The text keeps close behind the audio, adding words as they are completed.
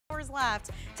hours left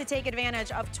to take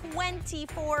advantage of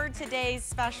 24 today's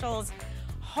specials.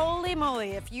 Holy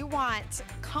moly, if you want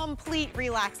complete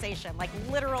relaxation, like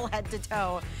literal head to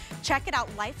toe, check it out.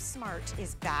 Life Smart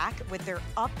is back with their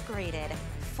upgraded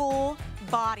full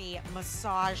body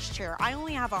massage chair. I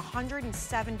only have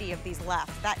 170 of these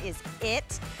left. That is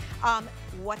it.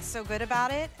 What's so good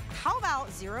about it? How about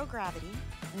zero gravity,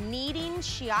 kneading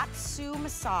shiatsu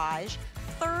massage,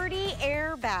 30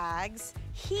 airbags,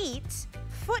 heat,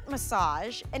 foot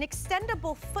massage, an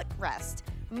extendable footrest,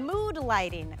 mood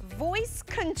lighting, voice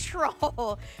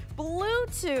control,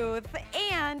 Bluetooth,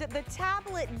 and the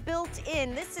tablet built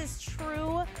in. This is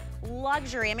true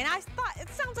luxury. I mean, I thought it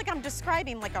sounds like I'm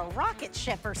describing like a rocket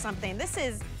ship or something. This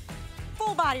is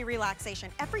full body relaxation.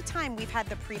 Every time we've had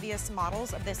the previous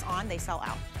models of this on, they sell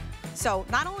out. So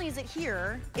not only is it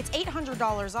here, it's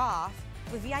 $800 off.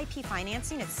 With VIP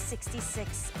financing, it's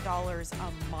 $66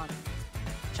 a month.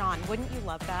 John, wouldn't you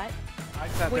love that? I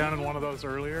sat down in one of those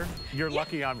earlier. You're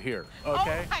lucky I'm here,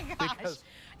 okay? Oh my gosh. Because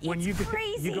when you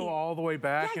go all the way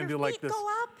back and do like this, go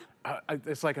up.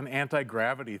 it's like an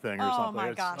anti-gravity thing or something. Oh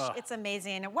my gosh, it's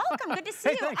amazing. Welcome, good to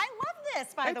see you. Thanks. I love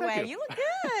this, by the way. You look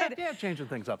good. Yeah, changing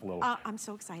things up a little. I'm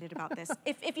so excited about this.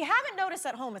 If you haven't noticed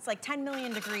at home, it's like 10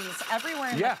 million degrees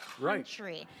everywhere in the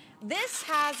country. Right. This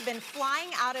has been flying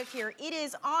out of here. It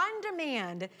is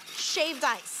on-demand shaved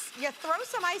ice. You throw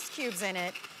some ice cubes in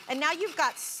it, and now you've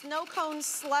got snow cones,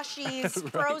 slushies,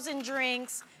 right, frozen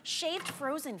drinks, shaved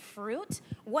frozen fruit,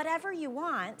 whatever you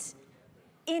want.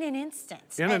 In an instant.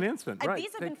 In an instant, right.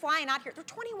 These have been flying out here. They're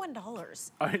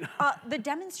 $21. I know. The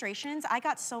demonstrations, I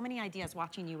got so many ideas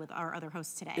watching you with our other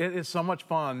hosts today. It is so much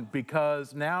fun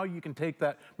because now you can take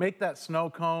that, make that snow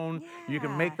cone, you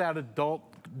can make that adult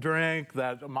drink,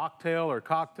 that mocktail or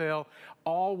cocktail,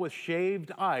 all with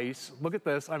shaved ice. Look at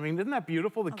this. I mean, isn't that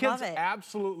beautiful? The kids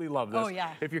absolutely love this. Oh,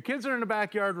 yeah. If your kids are in the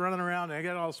backyard running around and they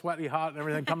get all sweaty, hot and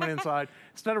everything coming inside,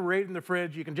 instead of raiding the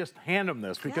fridge, you can just hand them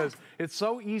this because it's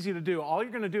so easy to do. All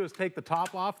you're going to do is take the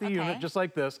top off the unit just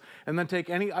like this, and then take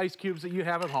any ice cubes that you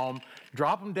have at home,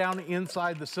 drop them down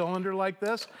inside the cylinder like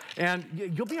this, and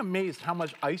you'll be amazed how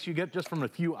much ice you get just from a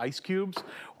few ice cubes.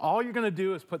 All you're going to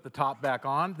do is put the top back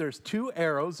on. There's two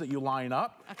arrows that you line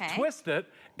up, twist it,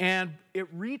 and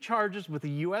it recharges with a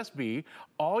USB.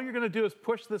 All you're going to do is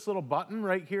push this little button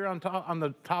right here on top, on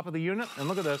the top of the unit, and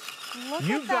look at this.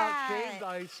 You've got shaved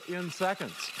ice in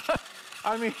seconds.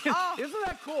 I mean, isn't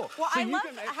that cool? Well, so I love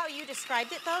how you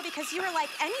described it, though, because you were like,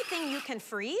 anything you can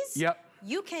freeze,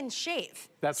 you can shave.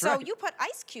 That's right. So you put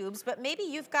ice cubes, but maybe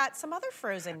you've got some other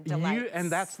frozen delights.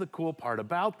 And that's the cool part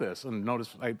about this. And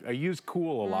notice I use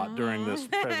cool a lot during this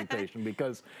presentation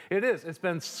because it's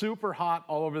been super hot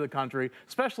all over the country,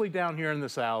 especially down here in the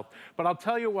South. But I'll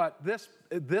tell you what, this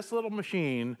little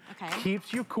machine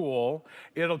keeps you cool.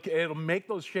 It'll make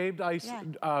those shaved ice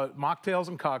mocktails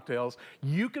and cocktails.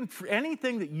 You can,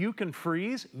 anything that you can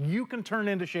freeze, you can turn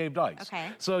into shaved ice.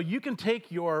 So you can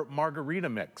take your margarita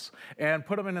mix and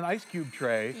put them in an ice cube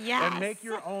tray and make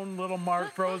your own little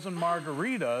frozen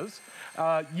margaritas.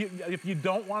 If you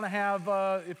don't want to have,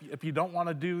 if you don't want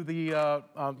to do the,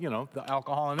 you know, the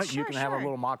alcohol in it, you can have a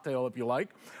little mocktail if you like.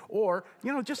 Or,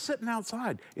 you know, just sitting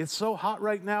outside. It's so hot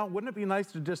right now. Wouldn't it be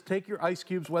nice to just take your ice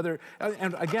cubes,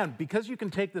 and again, because you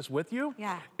can take this with you,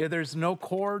 there's no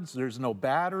cords, there's no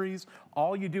batteries.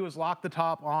 All you do is lock the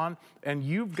top on, and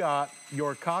you've got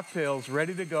your cocktails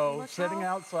ready to go, sitting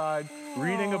outside,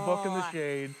 reading a book in the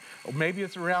shade. Or maybe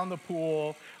it's around the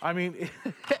pool. I mean,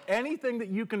 anything that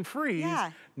you can freeze,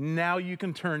 now you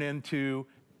can turn into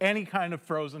any kind of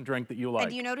frozen drink that you like. And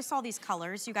do you notice all these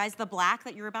colors, you guys? The black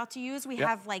that you're about to use, we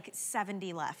have like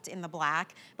 70 left in the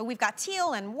black, but we've got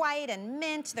teal and white and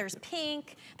mint, there's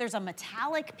pink, there's a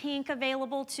metallic pink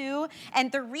available too,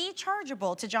 and they're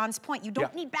rechargeable, to John's point. You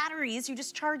don't need batteries, you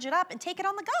just charge it up and take it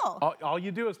on the go. All you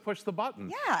do is push the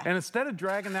button. And instead of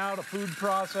dragging out a food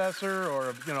processor or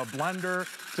a blender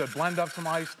to blend up some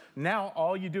ice, now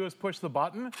all you do is push the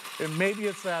button, and maybe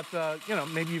it's that,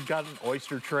 maybe you've got an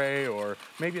oyster tray, or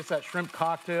maybe it's that shrimp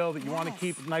cocktail that you want to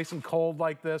keep nice and cold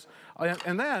like this.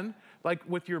 And then, like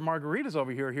with your margaritas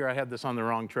over here, I had this on the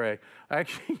wrong tray.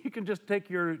 Actually, you can just take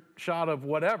your shot of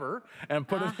whatever and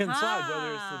put it inside,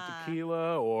 whether it's the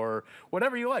tequila or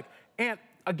whatever you like. And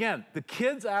again, the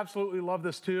kids absolutely love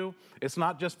this too. It's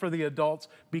not just for the adults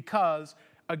because,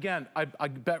 again, I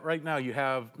bet right now you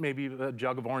have maybe a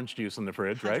jug of orange juice in the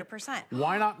fridge, right? 100%.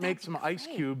 Why not make some ice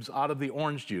cubes out of the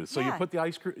orange juice? So you put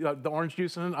the orange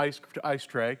juice in an ice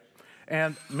tray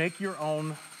and make your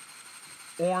own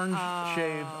orange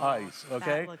shaved ice,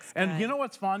 okay? That looks And good. you know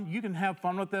what's fun? You can have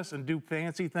fun with this and do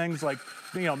fancy things like,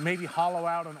 you know, maybe hollow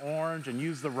out an orange and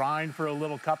use the rind for a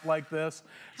little cup like this.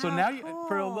 So How now you,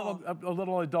 for a cool.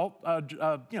 little adult,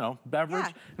 you know, beverage.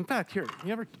 Yeah. In fact, here,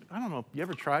 I don't know, you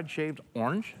ever tried shaved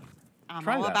orange? I'm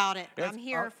Try all that. about it. It's I'm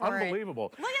here for it.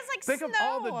 unbelievable. Look, it's like Think snow.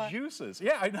 of all the juices.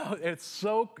 Yeah, I know. It's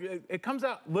so, it comes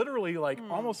out literally like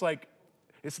almost like,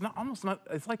 it's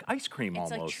like ice cream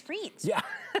It's almost. a treat. Yeah.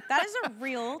 That is a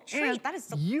real treat. And That is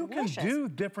you delicious. can do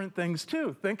different things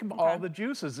too. Think of all the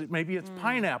juices. Maybe it's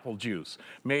pineapple juice.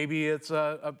 Maybe it's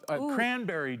a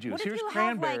cranberry juice. What if Here's you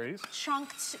cranberries. have like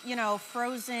chunked, you know,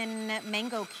 frozen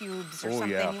mango cubes or Oh, something?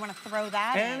 yeah. You want to throw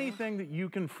that in? Anything that you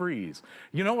can freeze.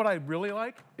 You know what I really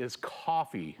like is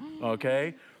coffee,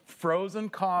 okay? Frozen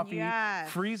coffee, Yes.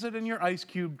 freeze it in your ice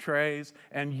cube trays,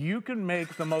 and you can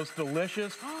make the most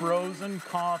delicious frozen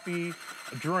coffee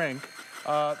drink,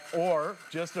 or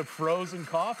just a frozen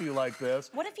coffee like this.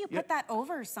 What if you put that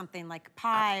over something like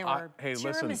pie or hey,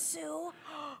 listen. tiramisu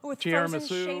with frozen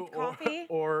Tiramisu shaved coffee?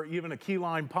 or even a key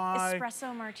lime pie.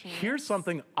 Espresso martinis. Here's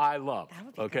something I love, That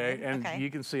would be okay? good. And Okay.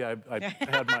 you can see I've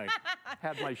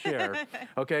had my share,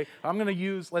 okay? I'm gonna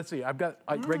use, let's see, I've got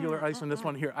regular ice in this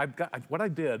one here. What I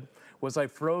did was I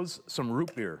froze some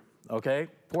root beer, okay?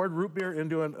 Poured root beer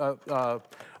into a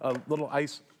little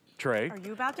ice tray. Are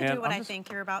you about to and do what I'm I just-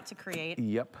 think you're about to create?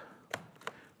 Yep.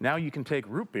 Now you can take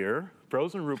root beer,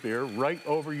 frozen root beer, right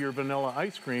over your vanilla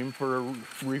ice cream for a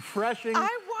refreshing I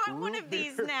want one root of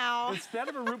these beer. now. Instead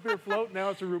of a root beer float,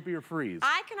 now it's a root beer freeze.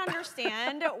 I can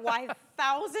understand why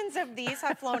thousands of these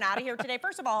have flown out of here today.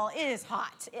 First of all, it is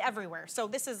hot everywhere, so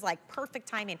this is like perfect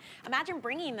timing. Imagine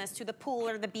bringing this to the pool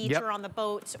or the beach Yep. or on the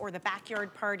boat or the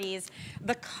backyard parties.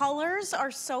 The colors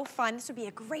are so fun. This would be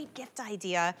a great gift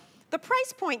idea. The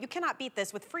price point, you cannot beat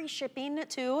this with free shipping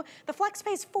too. The Flex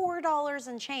pays $4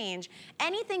 and change.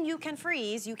 Anything you can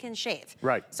freeze, you can shave.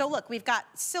 Right. So look, we've got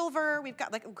silver, we've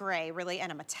got like gray really,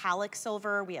 and a metallic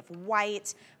silver. We have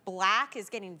white. Black is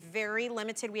getting very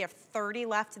limited. We have 30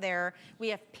 left there. We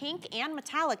have pink and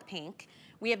metallic pink.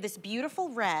 We have this beautiful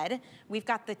red. We've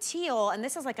got the teal, and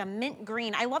this is like a mint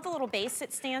green. I love the little base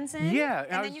it stands in. Yeah,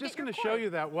 and I then was you just get your going to show cord. you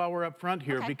that while we're up front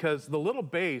here, Okay. because the little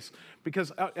base,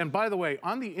 and by the way,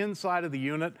 on the inside of the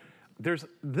unit,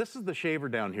 this is the shaver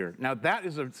down here. Now that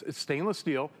is it's stainless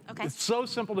steel. Okay. It's so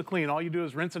simple to clean. All you do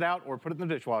is rinse it out or put it in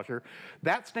the dishwasher.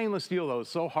 That stainless steel though is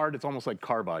so hard it's almost like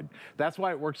carbide. That's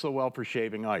why it works so well for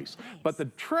shaving ice. Nice. But the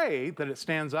tray that it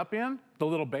stands up in, the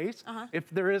little base, if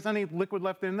there is any liquid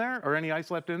left in there or any ice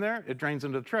left in there, it drains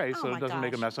into the tray so Oh it doesn't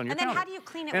make a gosh. mess on your And then counter. how do you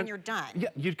clean it when you're done? Yeah,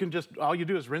 you can just, all you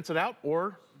do is rinse it out,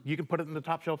 or you can put it in the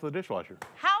top shelf of the dishwasher.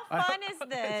 How fun is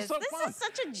this? It's so This fun. is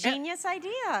such a genius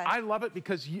idea. I love it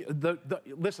because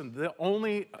listen, the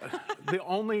only,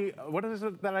 what is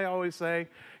it that I always say?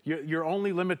 Your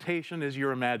only limitation is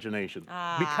your imagination.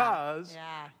 Because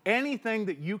yeah. anything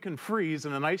that you can freeze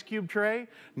in an ice cube tray,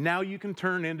 now you can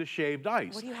turn into shaved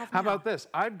ice. What do you have How now? about this?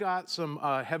 I've got some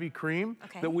heavy cream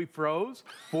Okay. that we froze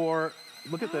for,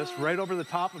 look at this, right over the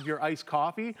top of your iced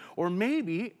coffee. Or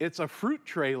maybe it's a fruit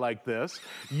tray like this.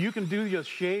 You can do your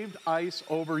shaved ice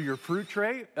over your fruit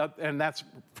tray, and that's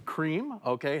cream,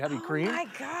 okay, heavy cream. my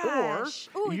gosh.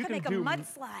 Or Ooh, you could can make a do,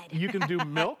 mudslide. You can do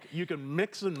milk. You can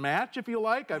mix and match if you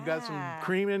like. I've got some Yeah.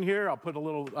 cream in here. I'll put a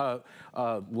little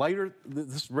lighter,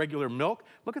 this regular milk.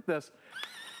 Look at this.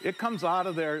 It comes out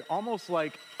of there almost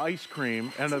like ice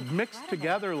cream, and mixed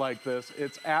together like this,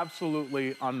 it's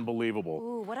absolutely unbelievable.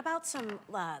 Ooh, what about some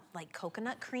like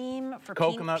coconut cream for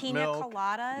Coconut pina milk.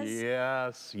 coladas?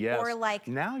 Yes, yes. Or like,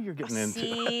 now you're getting into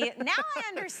see, now I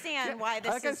understand why this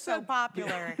Like I is so said,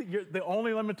 popular. the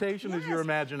only limitation is your Yes.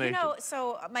 imagination. You know,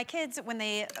 so my kids, when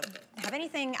they have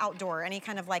anything outdoor, any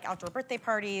kind of like outdoor birthday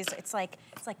parties, it's like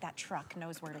that truck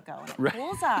knows where to go. And it Right.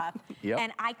 pulls up, Yep.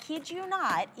 and I kid you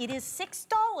not, it is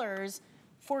 $6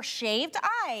 for shaved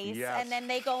ice, Yes. and then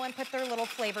they go and put their little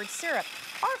flavored syrup.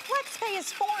 Our flex pay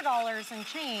is $4 and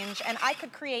change, and I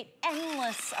could create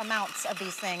endless amounts of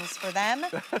these things for them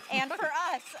and for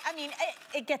us. I mean,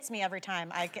 it gets me every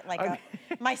time. I get like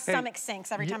my stomach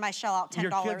sinks every time I shell out $10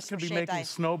 Your kids for could be shaved making ice.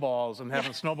 snowballs and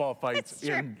having snowball fights It's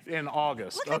true. in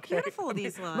August. Look how okay? beautiful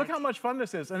these look. Look how much fun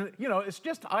this is. And you know, it's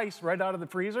just ice right out of the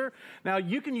freezer. Now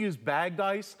you can use bagged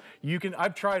ice.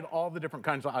 I've tried all the different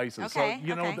kinds of ices. Okay, So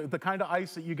you know okay. the kind of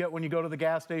ice that you get when you go to the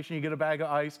gas station, you get a bag of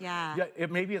ice. Yeah.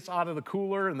 Maybe it's out of the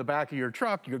cooler in the back of your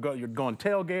truck. You're going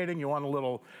tailgating. You want a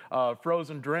little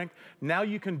frozen drink. Now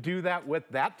you can do that with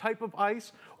that type of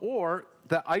ice, or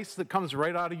the ice that comes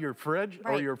right out of your fridge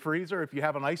or your freezer, if you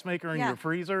have an ice maker in your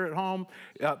freezer at home,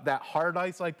 that hard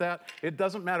ice like that, it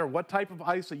doesn't matter what type of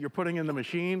ice that you're putting in the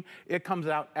machine, it comes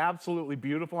out absolutely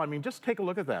beautiful. I mean, just take a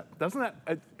look at that. Doesn't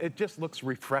that, it just looks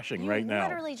refreshing right now. You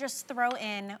literally just throw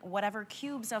in whatever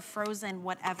cubes of frozen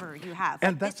whatever you have.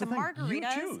 And that's the the thing, you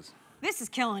margaritas, choose. This is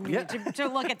killing me to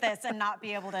look at this and not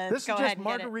be able to this go is ahead just and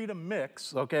margarita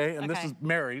mix, okay? And this is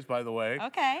Mary's, by the way.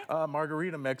 Okay.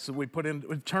 Margarita mix that we put in,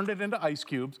 we turned it into ice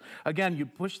cubes. Again, you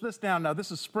push this down. Now, this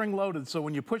is spring loaded, so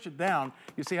when you push it down,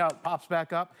 you see how it pops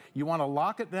back up? You want to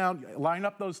lock it down, line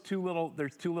up those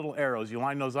there's two little arrows. You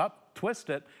line those up, twist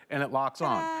it, and it locks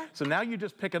on. So now you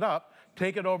just pick it up,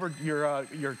 take it over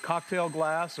your cocktail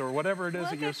glass or whatever it is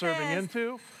that you're serving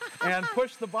into, and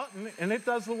push the button, and it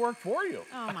does the work for you.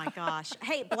 Oh my gosh.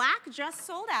 Hey, black just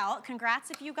sold out.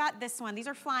 Congrats if you got this one. These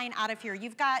are flying out of here.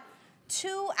 You've got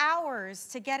 2 hours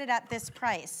to get it at this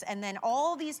price, and then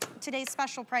all today's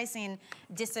special pricing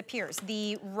disappears.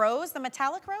 The rose, the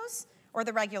metallic rose, or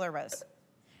the regular rose?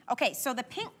 Okay, so the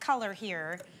pink color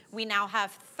here, we now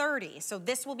have 30. So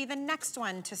this will be the next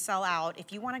one to sell out.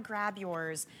 If you want to grab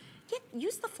yours,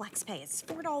 use the FlexPay. It's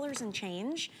 $4 and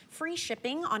change. Free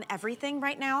shipping on everything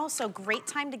right now, so great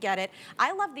time to get it.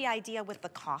 I love the idea with the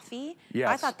coffee. Yes.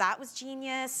 I thought that was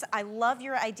genius. I love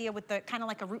your idea with the kind of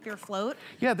like a root beer float.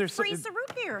 Yeah, there's freeze the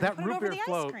root beer. That put root it over beer the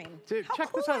float. ice cream. How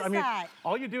check cool this out. Is I mean, that?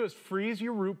 all you do is freeze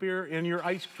your root beer in your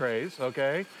ice trays,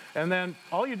 okay? And then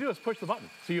all you do is push the button.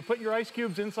 So you put your ice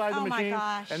cubes inside the machine,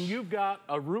 and you've got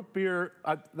a root beer.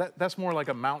 That's more like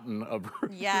a mountain of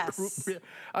root beer.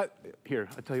 Here,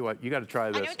 I tell you what, you got to try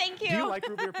this. Thank you. Do you like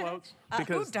root beer floats?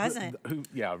 Because who doesn't?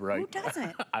 Yeah, right. Who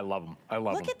doesn't? I love them. I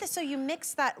love them. Look at this. So you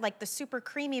mix that, like the super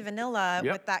creamy vanilla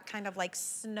with that kind of like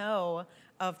snow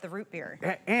of the root beer.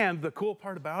 And the cool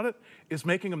part about it is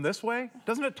making them this way.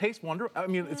 Doesn't it taste wonderful? I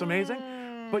mean, it's amazing.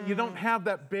 But you don't have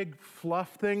that big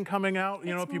fluff thing coming out.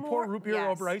 You know, if you pour root beer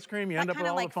over ice cream, you end up with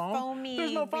all the foam. Foamy,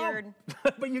 there's no foam.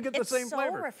 But you get the same flavor.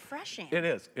 It's so refreshing. It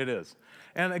is. It is.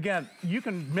 And again, you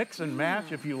can mix and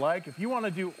match if you like. If you want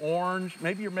to do orange,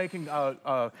 maybe you're making,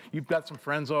 you've got some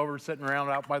friends over sitting around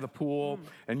out by the pool,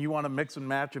 and you want to mix and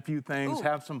match a few things,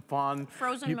 have some fun.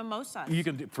 Frozen mimosas. You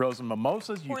can do frozen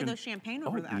mimosas. Pour the champagne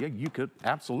over that. Yeah, you could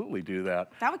absolutely do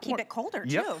that. That would keep it colder,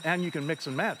 too. Yep, and you can mix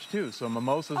and match, too. So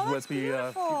mimosas with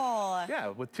the... Yeah,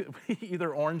 with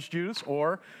either orange juice,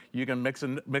 or you can mix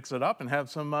it up and have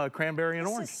some cranberry and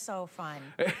orange. This is so fun.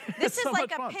 This is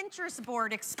like a Pinterest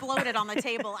board exploded on the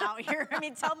table out here. I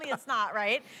mean, tell me it's not,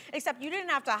 right? Except you didn't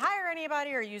have to hire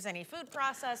anybody or use any food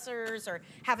processors or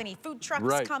have any food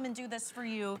trucks come and do this for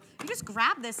you. You just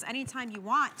grab this anytime you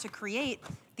want to create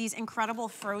these incredible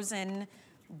frozen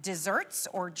desserts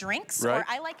or drinks. Or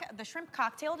I like the shrimp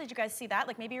cocktail. Did you guys see that?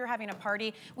 Like maybe you're having a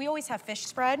party. We always have fish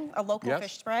spread, a local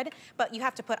fish spread, but you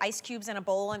have to put ice cubes in a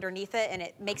bowl underneath it, and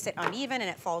it makes it uneven and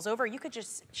it falls over. You could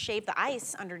just shave the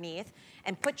ice underneath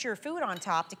and put your food on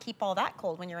top to keep all that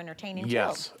cold when you're entertaining too.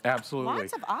 Yes, absolutely.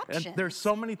 Lots of options. And there's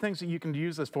so many things that you can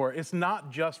use this for. It's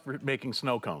not just for making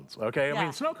snow cones, okay? I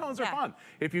mean, snow cones are fun.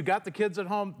 If you got the kids at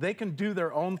home, they can do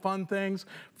their own fun things.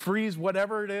 Freeze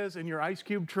whatever it is in your ice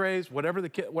cube trays,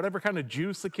 whatever kind of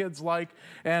juice the kids like.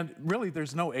 And really,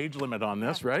 there's no age limit on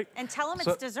this, right? And tell them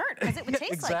it's dessert, because it would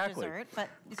taste like dessert, but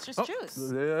it's just juice.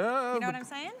 You know what I'm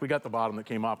saying? We got the bottom that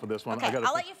came off of this one. Okay,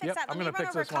 I'll let you fix that. Let me run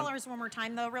over colors colors one more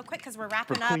time, though, real quick, because we're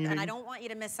wrapping up, and I don't want you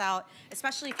to miss out,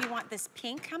 especially if you want this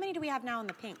pink. How many do we have now in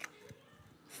the pink?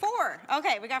 4.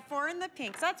 Okay, we got 4 in the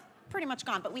pink, so that's pretty much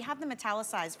gone, but we have the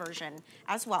metallicized version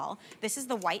as well. This is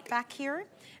the white back here.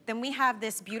 Then we have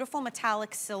this beautiful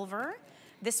metallic silver.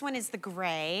 This one is the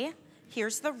gray.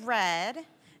 Here's the red.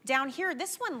 Down here,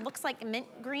 this one looks like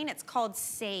mint green. It's called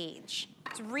Sage.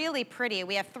 It's really pretty.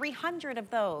 We have 300 of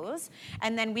those.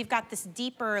 And then we've got this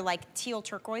deeper, like teal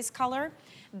turquoise color.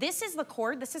 This is the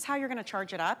cord. This is how you're gonna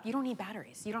charge it up. You don't need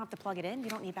batteries. You don't have to plug it in. You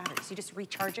don't need batteries. You just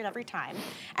recharge it every time.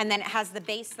 And then it has the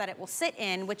base that it will sit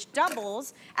in, which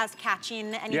doubles as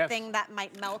catching anything that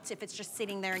might melt if it's just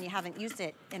sitting there and you haven't used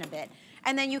it in a bit.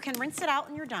 And then you can rinse it out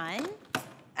and you're done.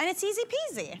 And it's easy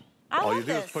peasy. All you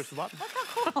do is push the button. Look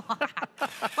how cool.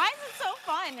 Why is it so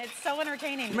fun? It's so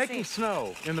entertaining to see. Making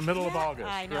snow in the middle of August,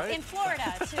 I know. right? In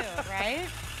Florida, too, right?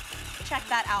 Check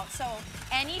that out. So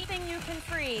anything you can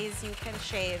freeze, you can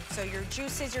shave. So your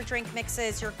juices, your drink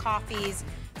mixes, your coffees,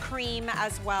 cream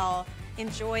as well.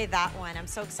 enjoy that one. I'm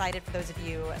so excited for those of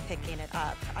you picking it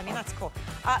up. I mean, that's cool.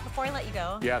 Before I let you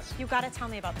go, yes, you got to tell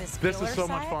me about this. This is so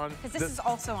much fun. Because this is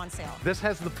also on sale. This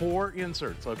has the 4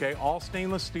 inserts, okay? All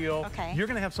stainless steel. Okay. You're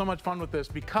gonna have so much fun with this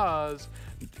because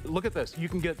look at this. You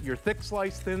can get your thick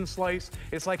slice, thin slice.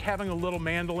 It's like having a little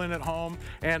mandolin at home.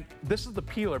 And this is the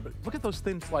peeler, but look at those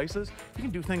thin slices. You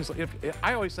can do things like,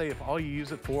 I always say if all you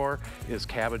use it for is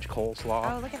cabbage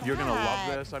coleslaw, you're gonna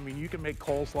love this. I mean, you can make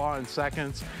coleslaw in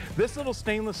seconds. This little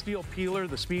stainless steel peeler,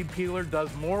 the speed peeler,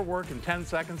 does more work in 10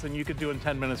 seconds than you could do in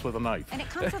 10 minutes with a knife. And it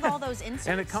comes with all those inserts.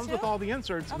 And it comes with all the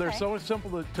inserts. They're so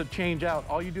simple to change out.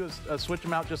 All you do is switch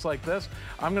them out just like this.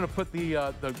 I'm gonna put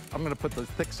the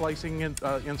thick slicing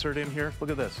insert in here. Look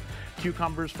at this.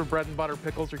 Cucumbers for bread and butter,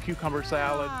 pickles or cucumber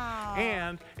salad.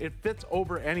 And it fits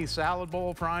over any salad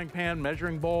bowl, frying pan,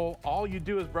 measuring bowl. All you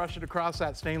do is brush it across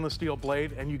that stainless steel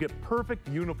blade and you get perfect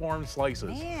uniform slices.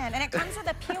 Man, and it comes with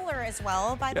a peeler as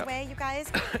well, by the way, you guys.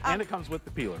 And it comes with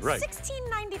the peeler, right.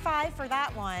 $16.95 for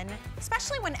that one.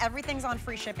 Especially when everything's on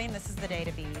free shipping, this is the day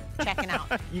to be checking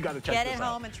out. You gotta check this out. Get it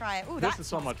home and try it. Ooh, this is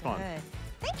so much fun.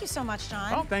 Thank you so much,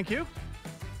 John. Oh, thank you.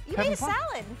 You made a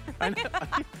salad. I made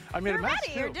a mess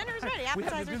ready. too. Your dinner's ready.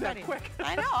 Appetizer's ready. Quick.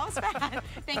 I know, it's bad.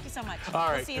 Thank you so much. All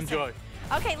right, see you enjoy.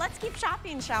 Soon. Okay, let's keep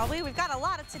shopping, shall we? We've got a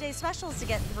lot of today's specials to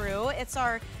get through. It's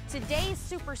our today's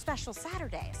super special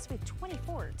Saturdays. We have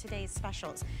 24 today's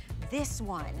specials. This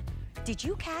one, did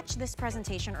you catch this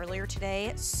presentation earlier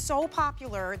today? So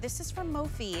popular. This is from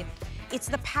Mophie. It's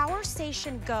the Power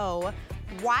Station Go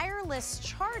wireless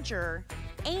charger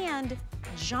and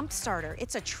jump starter.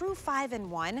 It's a true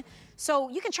 5-in-1. So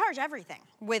you can charge everything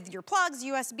with your plugs,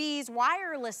 USBs,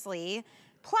 wirelessly.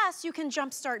 Plus, you can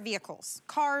jumpstart vehicles,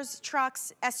 cars,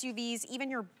 trucks, SUVs,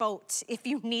 even your boat if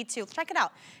you need to. Check it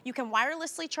out. You can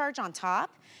wirelessly charge on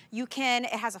top. It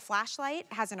has a flashlight,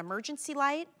 it has an emergency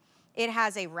light. It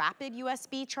has a rapid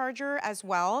USB charger as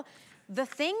well. The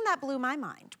thing that blew my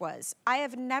mind was I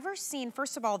have never seen,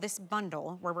 first of all, this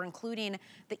bundle where we're including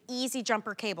the easy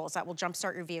jumper cables that will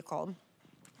jumpstart your vehicle.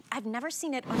 I've never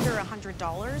seen it under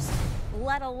 $100,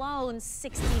 let alone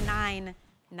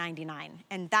 $69.99.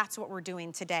 And that's what we're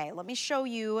doing today. Let me show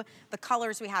you the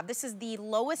colors we have. This is the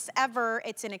lowest ever.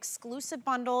 It's an exclusive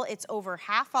bundle. It's over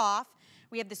half off.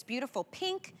 We have this beautiful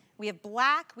pink, we have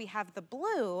black, we have the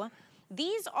blue.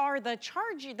 These are the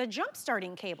jump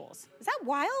starting cables. Is that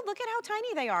wild? Look at how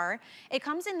tiny they are. It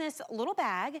comes in this little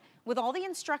bag with all the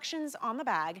instructions on the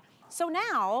bag. So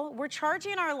now we're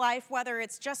charging our life, whether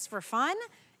it's just for fun,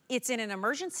 it's in an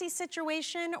emergency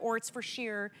situation, or it's for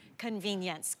sheer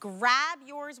convenience. Grab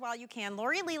yours while you can.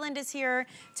 Lori Leland is here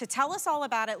to tell us all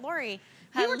about it. Lori,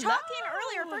 we were talking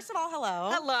earlier. First of all, hello.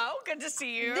 Hello, good to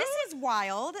see you. This is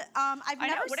wild. I've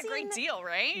never seen. What a great deal,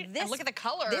 right? And look at the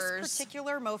colors. This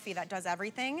particular Mophie that does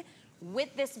everything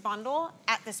with this bundle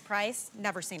at this price,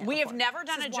 never seen it We before. have never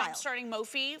done a jump starting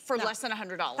Mophie for less than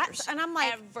 $100. And I'm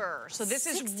like, ever. So this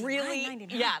is really,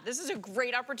 this is a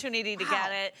great opportunity to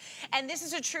get it. And this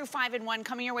is a true 5-in-1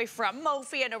 coming your way from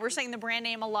Mophie. I know we're saying the brand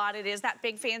name a lot. It is that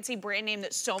big fancy brand name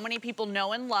that so many people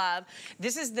know and love.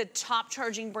 This is the top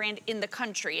charging brand in the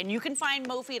country. And you can find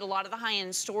Mophie at a lot of the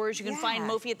high-end stores. You can find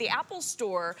Mophie at the Apple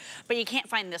store, but you can't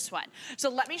find this one. So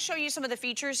let me show you some of the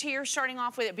features here, starting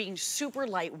off with it being super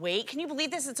lightweight. Can you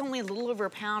believe this? It's only a little over a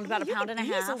pound, about a pound and a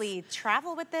half. Easily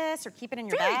travel with this or keep it in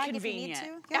your bag if you need to.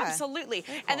 Yeah. Absolutely.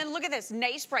 Cool. And then look at this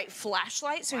nice bright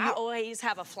flashlight. So you always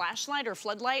have a flashlight or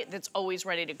floodlight that's always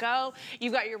ready to go.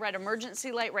 You've got your red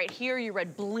emergency light right here, your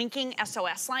red blinking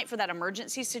SOS light for that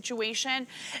emergency situation.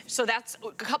 So that's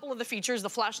a couple of the features, the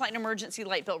flashlight and emergency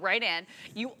light built right in.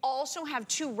 You also have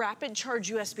 2 rapid charge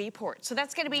USB ports. So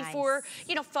that's going to be for,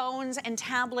 you know, phones and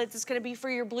tablets. It's going to be for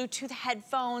your Bluetooth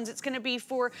headphones. It's going to be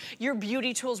for your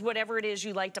beauty tools, whatever it is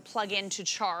you like to plug in to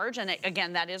charge. And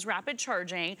again, that is rapid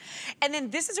charging. And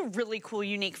then this is a really cool,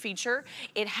 unique feature.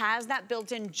 It has that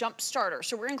built-in jump starter.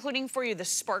 So we're including for you the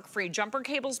spark-free jumper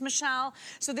cables, Michelle.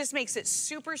 So this makes it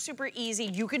super, super easy.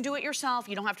 You can do it yourself.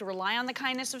 You don't have to rely on the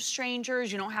kindness of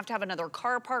strangers. You don't have to have another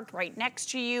car parked right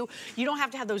next to you. You don't have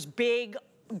to have those big,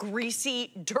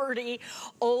 greasy, dirty,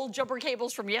 old jumper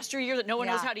cables from yesteryear that no one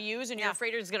knows how to use, and you're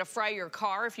afraid it's gonna fry your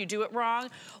car if you do it wrong.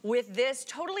 With this,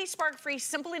 totally spark-free,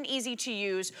 simple and easy to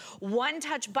use,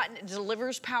 one-touch button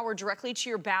delivers power directly to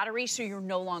your battery, so you're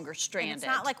no longer stranded. And it's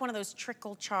not like one of those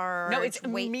trickle charge. No, it's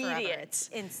immediate. It's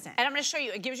instant. And I'm gonna show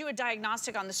you, it gives you a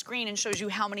diagnostic on the screen and shows you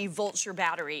how many volts your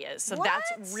battery is. So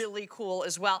that's really cool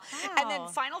as well. And then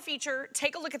final feature,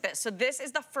 take a look at this. So this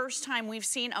is the first time we've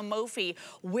seen a Mophie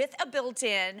with a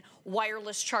built-in built-in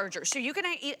wireless charger. So you can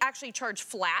actually charge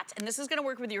flat, and this is gonna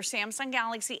work with your Samsung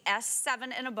Galaxy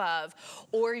S7 and above,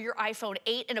 or your iPhone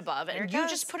 8 and above. And you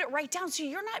just put it right down, so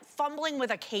you're not fumbling with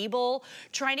a cable,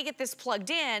 trying to get this plugged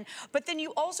in, but then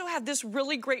you also have this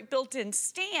really great built-in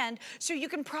stand, so you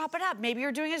can prop it up. Maybe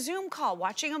you're doing a Zoom call,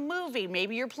 watching a movie,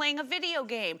 maybe you're playing a video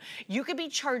game. You could be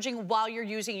charging while you're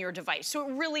using your device. So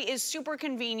it really is super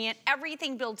convenient,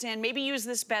 everything built in. Maybe use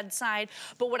this bedside,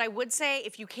 but what I would say,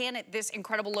 if you can at this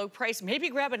incredible low price, maybe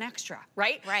grab an extra,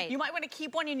 right? Right. You might want to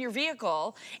keep one in your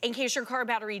vehicle in case your car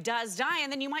battery does die,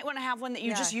 and then you might want to have one that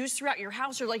you just use throughout your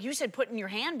house, or like you said, put in your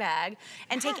handbag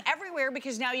and take everywhere,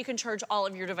 because now you can charge all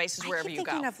of your devices wherever you go. I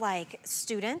keep thinking of like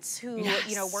students who,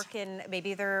 you know, work in, maybe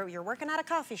you're working at a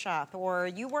coffee shop, or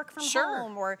you work from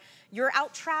home, or you're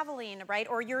out traveling, right?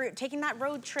 Or you're taking that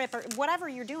road trip, or whatever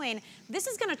you're doing. This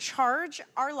is gonna charge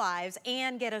our lives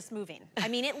and get us moving. I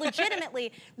mean, it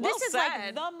legitimately, this is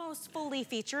like the most fully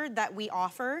featured that we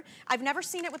offer. I've never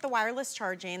seen it with the wireless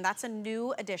charging. That's a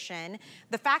new addition.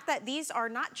 The fact that these are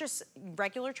not just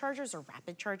regular chargers or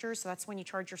rapid chargers, so that's when you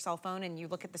charge your cell phone and you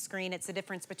look at the screen, it's the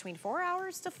difference between 4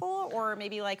 hours to full or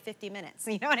maybe like 50 minutes.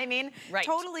 You know what I mean? Right.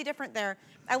 Totally different there.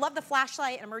 I love the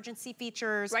flashlight and emergency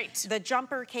features, the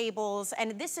jumper cables,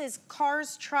 and this is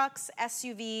cars, trucks,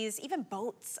 SUVs, even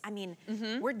boats. I mean,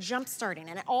 we're jump starting,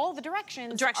 and all the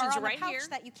directions are on right the pouch here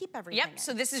that you keep everything in.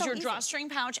 So this is your drawstring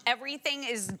pouch. Everything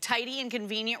is tidy and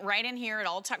convenient right in here. It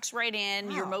all tucks right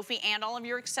in, your Mophie and all of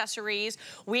your accessories.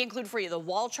 We include for you the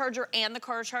wall charger and the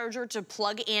car charger to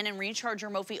plug in and recharge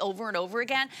your Mophie over and over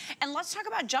again. And let's talk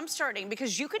about jump starting,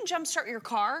 because you can jump start your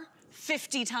car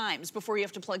 50 times before you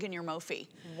have to plug in your Mophie.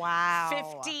 Wow.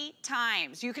 50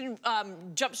 times. You can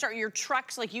jumpstart your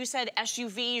trucks, like you said,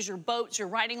 SUVs, your boats, your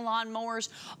riding lawnmowers,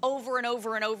 over and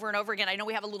over and over and over again. I know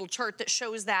we have a little chart that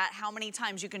shows that, how many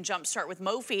times you can jumpstart with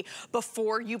Mophie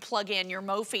before you plug in your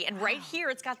Mophie. And right here,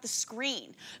 it's got the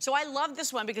screen. So I love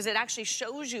this one because it actually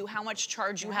shows you how much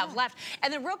charge you have left.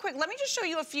 And then real quick, let me just show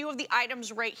you a few of the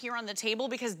items right here on the table,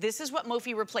 because this is what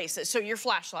Mophie replaces. So your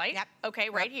flashlight, okay,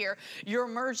 right here. Your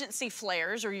emergency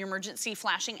flares or your emergency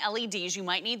flashing LEDs, you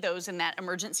might need those in that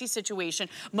emergency situation.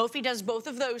 Mophie does both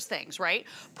of those things, right?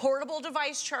 Portable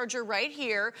device charger right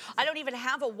here. I don't even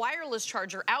have a wireless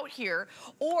charger out here,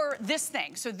 or this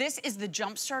thing. So this is the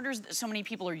jump starters that so many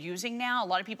people are using now. A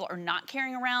lot of people are not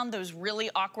carrying around those really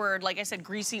awkward, like I said,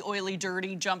 greasy, oily,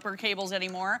 dirty jumper cables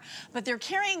anymore, but they're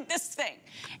carrying this thing.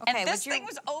 Okay, and this thing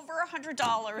was over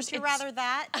 $100. Would you rather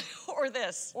that? Or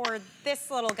this? Or this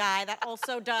little guy that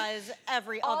also does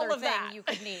every other thing you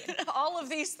could need. All of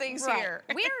these things here.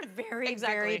 We are very,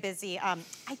 very busy.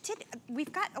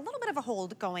 We've got a little bit of a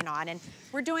hold going on, and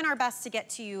we're doing our best to get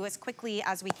to you as quickly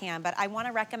as we can, but I want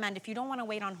to recommend, if you don't want to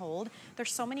wait on hold,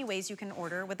 there's so many ways you can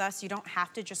order with us. You don't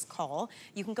have to just call.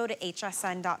 You can go to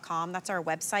hsn.com. That's our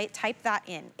website. Type that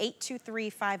in,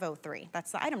 823-503.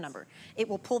 That's the item number. It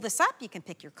will pull this up. You can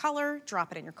pick your color,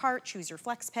 drop it in your cart, choose your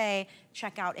flex pay,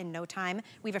 check out in no time.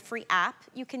 We have a free app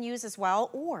you can use as well,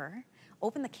 or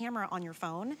open the camera on your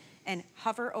phone and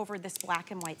hover over this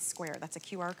black and white square. That's a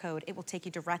QR code. It will take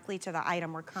you directly to the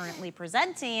item we're currently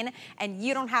presenting, and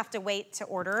you don't have to wait to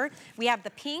order. We have the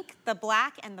pink, the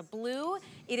black, and the blue.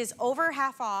 It is over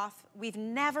half off. We've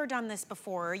never done this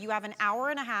before. You have an hour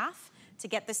and a half to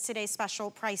get this today's special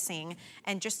pricing.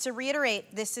 And just to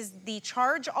reiterate, this is the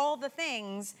charge all the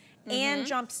things and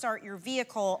jumpstart your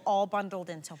vehicle all bundled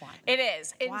into one. It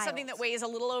is. It's something that weighs a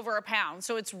little over a pound,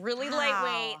 so it's really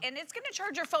lightweight, and it's going to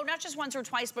charge your phone not just once or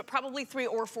twice, but probably 3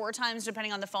 or 4 times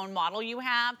depending on the phone model you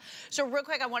have. So real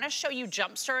quick, I want to show you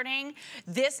jump starting.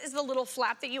 This is the little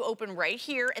flap that you open right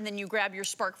here, and then you grab your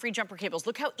spark-free jumper cables.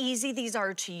 Look how easy these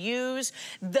are to use.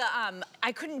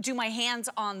 I couldn't do my hands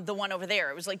on the one over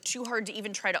there. It was like too hard to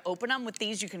even try to open them. With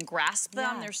these, you can grasp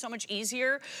them. They're so much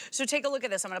easier. So take a look at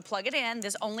this. I'm going to plug it in.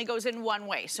 This only goes in one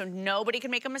way, so nobody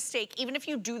can make a mistake. Even if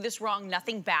you do this wrong,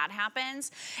 nothing bad happens.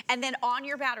 And then on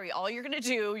your battery, all you're gonna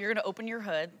do, you're gonna open your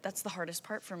hood. That's the hardest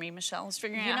part for me, Michelle, is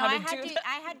figuring out how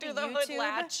to do the hood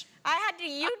latch. I had to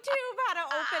YouTube how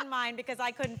to open mine because I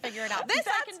couldn't figure it out. This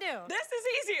I can do. This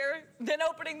is easier than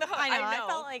opening the hood. I know. I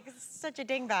felt like such a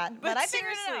dingbat, but I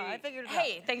figured it out. I figured it out.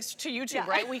 Hey, thanks to YouTube,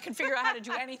 right? We can figure out how to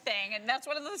do anything, and that's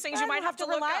one of those things you might have to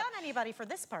rely on anybody for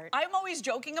this part. I'm always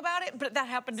joking about it, but that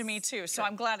happened to me too, so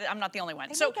I'm glad I'm not the only one.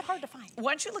 They make it hard to find.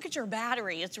 Once you look at your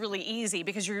battery, it's really easy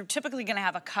because you're typically gonna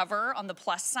have a cover on the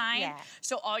plus sign.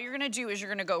 So all you're gonna do is you're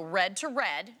gonna go red to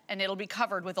red, and it'll be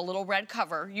covered with a little red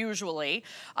cover, usually.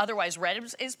 Otherwise, red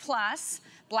is plus,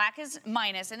 black is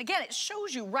minus, and again, it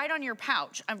shows you right on your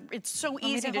pouch. it's so Want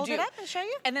easy me to hold do. it up and show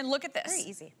you? And then look at this. Very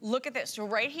easy. Look at this. So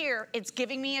right here, it's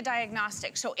giving me a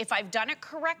diagnostic. So if I've done it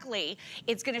correctly,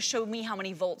 it's gonna show me how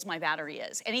many volts my battery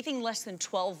is. Anything less than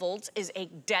 12 volts is a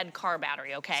dead car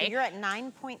battery, okay? So you're at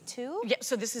 9.2? Yeah,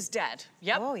 so this is dead.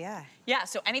 Yep. Oh, yeah. Yeah,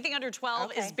 so anything under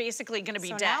 12 is basically gonna be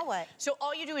dead. So now what? So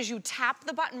all you do is you tap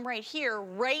the button right here,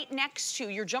 right next to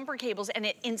your jumper cables, and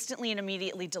it instantly and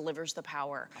immediately delivers the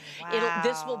power. Wow.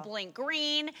 This will blink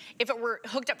green. If it were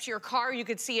hooked up to your car, you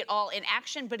could see it all in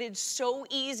action, but it's so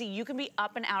easy. You can be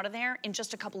up and out of there in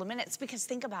just a couple of minutes, because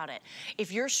think about it.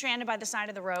 If you're stranded by the side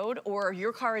of the road or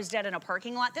your car is dead in a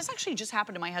parking lot, this actually just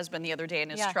happened to my husband the other day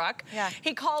in his truck. Yeah.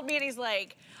 He called me and he's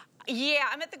like, yeah,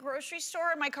 I'm at the grocery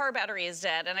store and my car battery is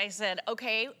dead. And I said,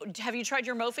 okay, have you tried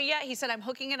your Mophie yet? He said, I'm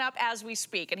hooking it up as we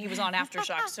speak. And he was on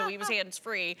Aftershock, so he was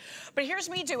hands-free. But here's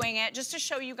me doing it just to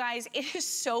show you guys, it is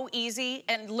so easy.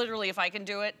 And literally, if I can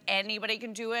do it, anybody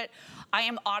can do it. I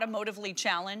am automotively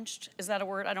challenged. Is that a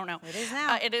word? I don't know. It is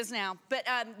now. It is now. But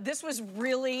this was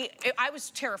really, I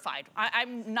was terrified.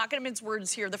 I'm not gonna mince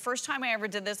words here. The first time I ever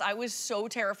did this, I was so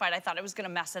terrified. I thought I was gonna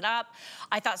mess it up.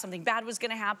 I thought something bad was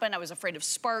gonna happen. I was afraid of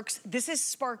sparks. This is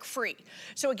spark free.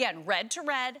 So again, red to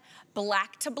red,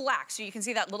 black to black. So you can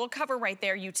see that little cover right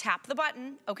there. You tap the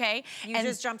button, okay? You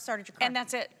just jump started your car. And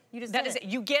that's it. You just that did is it. it.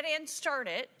 You get in, start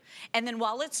it, and then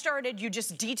while it's started, you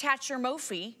just detach your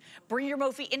Mophie, bring your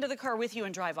Mophie into the car with you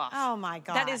and drive off. Oh my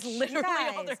gosh. That is literally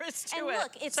all Guys. there is to and it.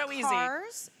 Look, it's so easy.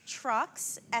 cars,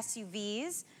 trucks,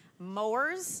 SUVs,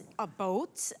 mowers, a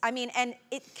boat. I mean, and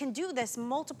it can do this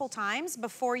multiple times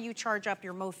before you charge up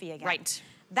your Mophie again. Right.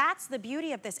 That's the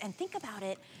beauty of this. And think about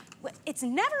it. It's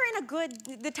never in a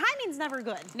good, the timing's never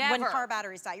good Never. when car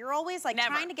batteries die. You're always like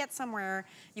Never. trying to get somewhere.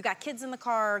 You got kids in the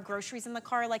car, groceries in the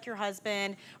car like your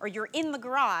husband, or you're in the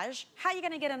garage. How are you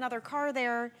gonna get another car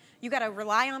there? You gotta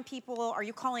rely on people. Are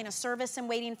you calling a service and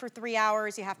waiting for 3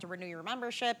 hours? You have to renew your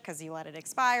membership because you let it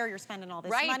expire. You're spending all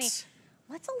this money.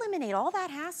 Let's eliminate all that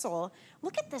hassle.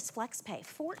 Look at this FlexPay,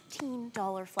 $14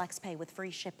 FlexPay with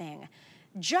free shipping.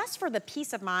 Just for the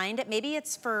peace of mind, maybe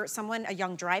it's for someone, a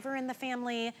young driver in the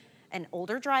family, an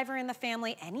older driver in the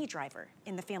family, any driver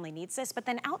in the family needs this. But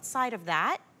then outside of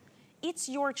that, it's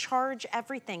your charge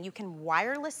everything. You can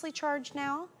wirelessly charge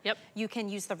now. Yep. You can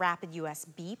use the rapid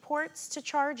USB ports to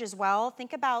charge as well.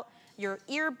 Think about your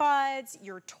earbuds,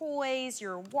 your toys,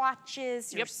 your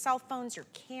watches, your cell phones, your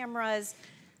cameras.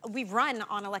 We run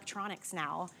on electronics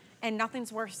now, and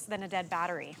nothing's worse than a dead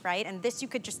battery, right? And this, you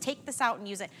could just take this out and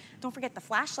use it. Don't forget the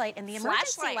flashlight and the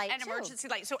emergency light and too. emergency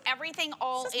light. So everything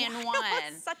all in one.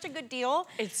 It's such a good deal.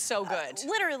 It's so good.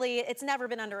 Literally, it's never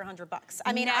been under $100.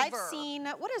 I mean, I've Never. seen,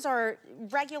 what is our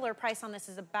regular price on this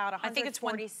is about $147. I think it's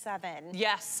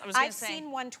Yes, I was gonna say. I've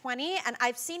seen $120 and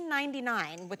I've seen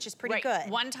 $99, which is pretty good.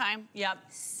 One time, yep.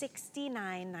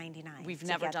 $69.99. We've to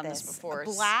never get done this before.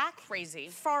 It's Black, crazy.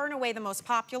 far and away the most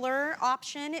popular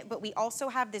option, but we also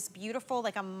have this beautiful,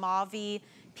 like a mauve-y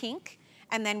pink.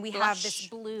 And then we have this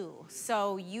blue.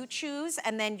 So you choose,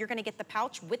 and then you're gonna get the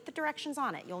pouch with the directions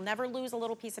on it. You'll never lose a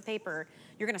little piece of paper.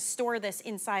 You're gonna store this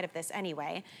inside of this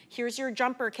anyway. Here's your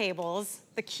jumper cables,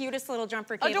 the cutest little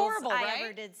jumper cables Adorable, I right?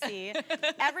 ever did see.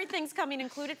 Everything's coming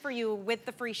included for you with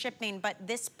the free shipping, but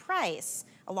this price,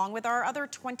 along with our other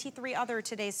 23 other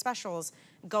today's specials,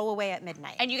 go away at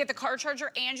midnight. And you get the car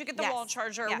charger and you get the wall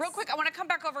charger. Real quick, I want to come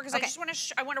back over because I just want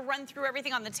to I want to run through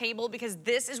everything on the table, because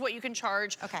this is what you can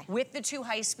charge with the 2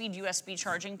 high-speed USB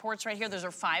charging ports right here. Those are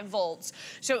 5 volts.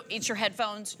 So it's your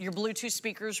headphones, your Bluetooth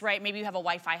speakers, right? Maybe you have a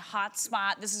Wi-Fi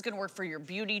hotspot. This is going to work for your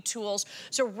beauty tools.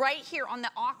 So right here on the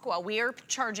Aqua, we are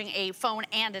charging a phone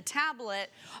and a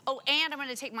tablet. Oh, and I'm going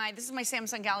to take this is my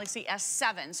Samsung Galaxy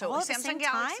S7. So Samsung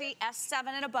Galaxy S7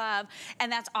 and above,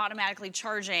 and that's automatically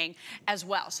charging as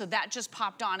well. So that just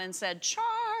popped on and said charge.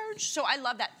 So I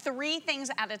love that. 3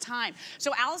 things at a time.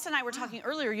 So Alice and I were talking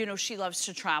earlier, you know, she loves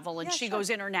to travel and she goes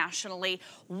internationally.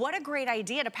 What a great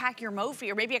idea to pack your Mophie,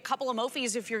 or maybe a couple of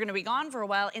Mophies if you're going to be gone for a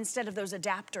while, instead of those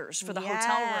adapters for the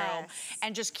hotel room,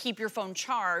 and just keep your phone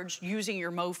charged using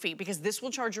your Mophie, because this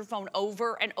will charge your phone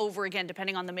over and over again,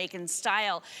 depending on the make and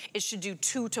style. It should do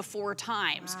 2 to 4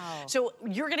 times. So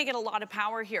you're going to get a lot of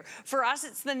power here. For us,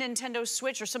 it's the Nintendo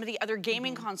Switch or some of the other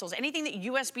gaming consoles. Anything that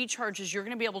USB charges, you're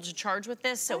going to be able to charge with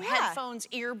this. So headphones,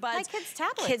 earbuds, my kids'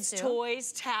 tablets kids'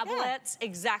 toys, tablets.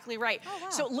 Exactly right.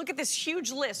 So look at this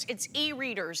huge list. It's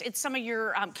e-readers. It's some of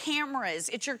your cameras.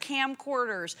 It's your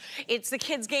camcorders. It's the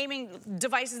kids' gaming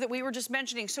devices that we were just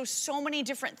mentioning. So many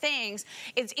different things.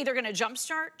 It's either going to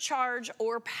jumpstart, charge,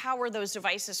 or power those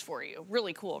devices for you.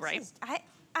 Really cool, right?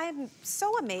 I'm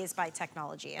so amazed by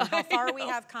technology and how far we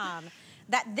have come,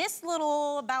 that this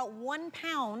little, about 1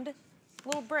 pound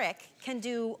little brick can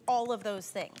do all of those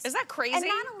things. Is that crazy? And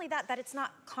not only that, it's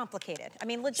not complicated. I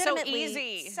mean, legitimately, so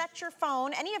easy. Set your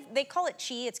phone, they call it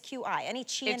Qi, it's QI, any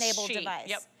Qi-enabled device.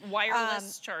 Yep,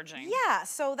 wireless charging. Yeah,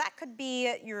 so that could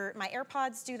be my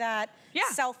AirPods do that. Yeah.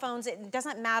 Cell phones, it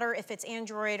doesn't matter if it's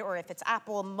Android or if it's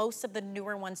Apple, most of the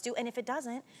newer ones do. And if it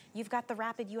doesn't, you've got the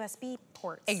rapid USB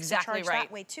ports to charge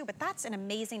that way too. But that's an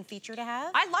amazing feature to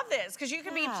have. I love this, because you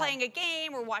could be playing a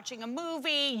game or watching a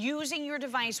movie, using your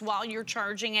device while you're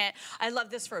charging it. I love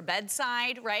this for a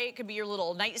bedside, right? It could be your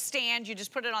little nightstand. You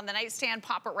just put it on the nightstand,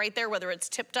 pop it right there, whether it's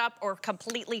tipped up or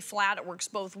completely flat. It works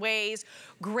both ways.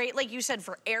 Great, like you said,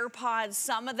 for AirPods,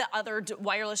 some of the other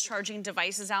wireless charging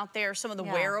devices out there, some of the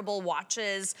wearable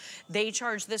watches, they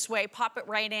charge this way. Pop it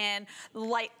right in. The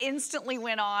light instantly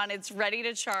went on. It's ready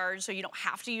to charge, so you don't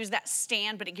have to use that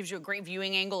stand, but it gives you a great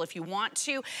viewing angle if you want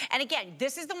to. And again,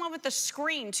 this is the one with the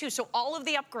screen too, so all of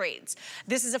the upgrades.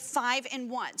 This is a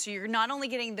 5-in-1, so you're not only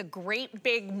getting the great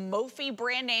big Mophie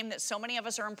brand name that so many of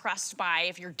us are impressed by.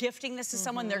 If you're gifting this to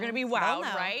someone, they're gonna be wowed,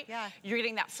 right? Yeah. You're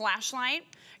getting that flashlight.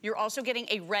 You're also getting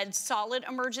a red solid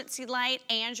emergency light,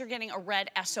 and you're getting a red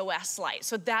SOS light.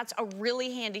 So that's a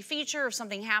really handy feature. If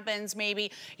something happens,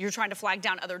 maybe you're trying to flag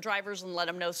down other drivers and let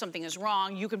them know something is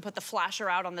wrong, you can put the flasher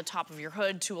out on the top of your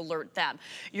hood to alert them.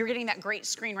 You're getting that great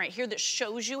screen right here that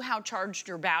shows you how charged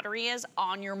your battery is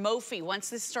on your Mophie. Once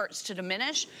this starts to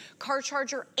diminish, car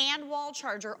charger and wall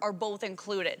charger are both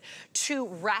included. 2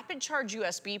 rapid charge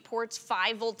USB ports,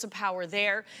 5 volts of power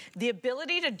there. The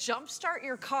ability to jumpstart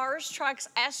your cars, trucks,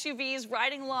 SUVs,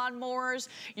 riding lawnmowers,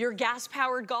 your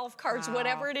gas-powered golf carts,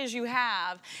 whatever it is you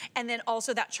have. And then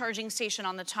also that charging station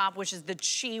on the top, which is the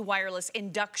Qi wireless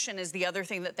induction is the other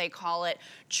thing that they call it,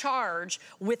 charge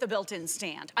with a built-in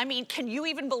stand. I mean, can you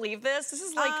even believe this? This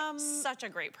is like such a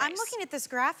great price. I'm looking at this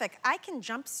graphic. I can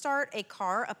jumpstart a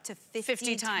car up to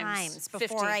 50 times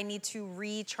before I need to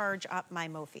recharge up my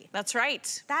Mophie. That's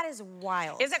right. That is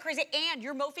wild. Is that crazy? And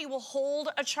your Mophie will hold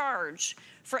a charge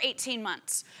for 18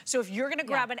 months. So if you're gonna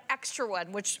grab an extra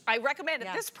one, which I recommend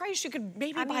at this price, you could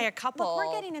maybe buy a couple. Look,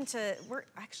 we're getting into, we're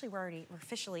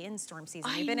officially in storm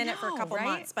season. We've been in it for a couple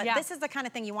months, but this is the kind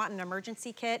of thing you want in an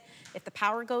emergency kit. If the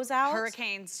power goes out.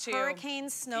 Hurricanes too.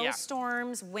 Hurricanes,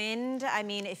 snowstorms, wind. I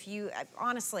mean, if you,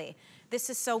 honestly, this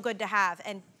is so good to have.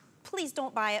 And please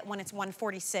don't buy it when it's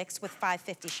 $146 with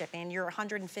 $550 shipping. You're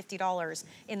 $150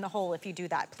 in the hole if you do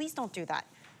that. Please don't do that.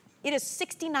 It is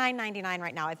 $69.99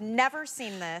 right now. I've never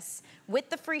seen this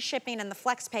with the free shipping and the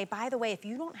flex pay. By the way, if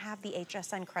you don't have the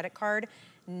HSN credit card,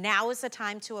 now is the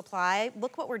time to apply.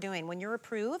 Look what we're doing. When you're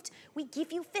approved, we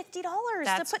give you $50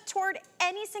 to put toward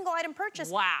any single item purchase.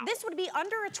 Wow. This would be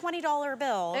under a $20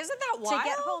 bill. Isn't that wild? To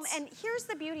get home. And here's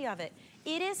the beauty of it.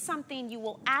 It is something you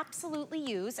will absolutely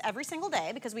use every single day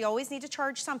because we always need to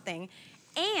charge something.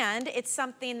 And it's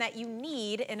something that you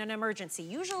need in an emergency.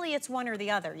 Usually it's one or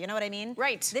the other, you know what I mean?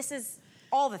 Right. This is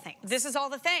all the things. This is all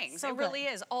the things. It really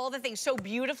is. All the things. So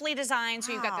beautifully designed.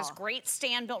 So you've got this great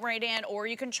stand built right in, or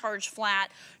you can charge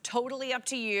flat. Totally up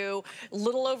to you.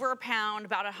 Little over a pound,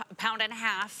 about a pound and a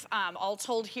half, all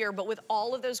told here. But with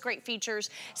all of those great features,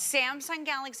 Samsung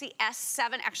Galaxy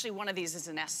S7, actually one of these is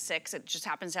an S6. It just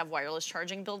happens to have wireless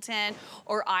charging built in,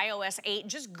 or iOS 8.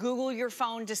 Just Google your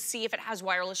phone to see if it has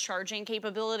wireless charging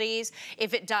capabilities.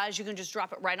 If it does, you can just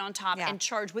drop it right on top and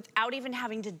charge without even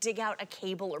having to dig out a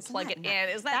cable or plug it in.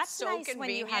 Isn't that so nice convenient? When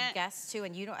you have guests too,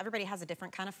 and you know everybody has a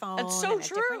different kind of phone. That's so and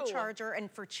true. A different charger,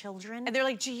 and for children, and they're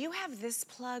like, "Do you have this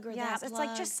plug or that plug?" It's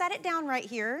like just set it down right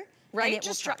here. Right, and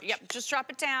just drop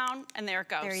it down, and there it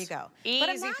goes. There you go. Easy but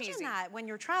imagine peasy. that when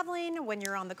you're traveling, when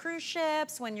you're on the cruise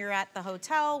ships, when you're at the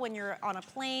hotel, when you're on a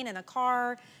plane, in a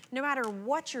car, no matter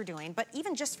what you're doing, but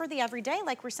even just for the everyday,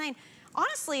 like we're saying,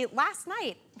 honestly, last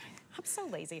night, I'm so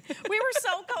lazy. We were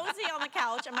so cozy on the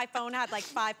couch, and my phone had like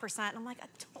 5%, and I'm like, I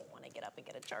don't want to get up and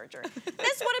get a charger.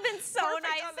 This would have been so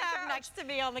nice to have next to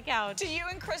me on the couch. Do you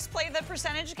and Chris play the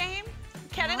percentage game?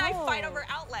 Ken and I fight over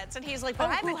outlets, and he's like, but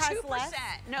I'm at 2%.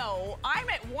 No, I'm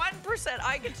at 1%.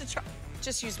 I get to charge.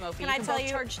 Just use Mophie. Can I tell you,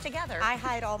 charge together. I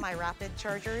hide all my rapid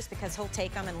chargers because he'll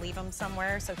take them and leave them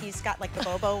somewhere. So he's got like the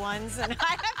Bobo ones, and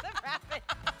I have the rapid.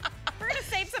 We're gonna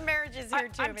save some marriages here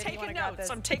too. I'm taking notes.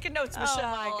 I'm taking notes, Michelle.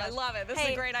 Oh I love it. This is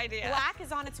a great idea. Black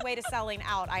is on its way to selling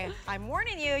out. I'm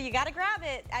warning you. You got to grab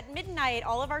it at midnight.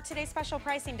 All of our today's special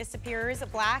pricing disappears.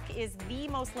 Black is the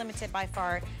most limited by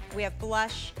far. We have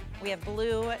blush. We have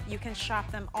blue. You can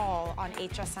shop them all on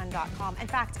hsn.com. In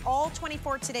fact, all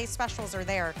 24 today's specials are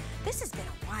there. This has been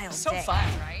a wild day. So fun,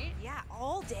 right? Yeah,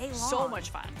 all day long. So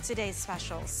much fun. Today's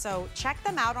specials. So check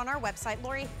them out on our website.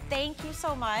 Lori, thank you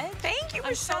so much. Thank you,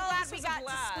 Michelle. I'm so glad we got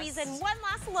to squeeze in one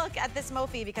last look at this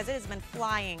Mophie because it has been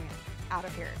flying. out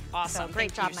of here. Awesome. So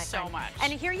great job, my friend. Thank you so much.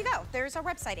 And here you go. There's our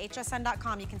website,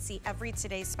 hsn.com. You can see every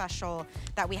today's special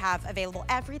that we have available.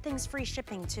 Everything's free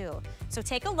shipping too. So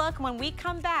take a look. When we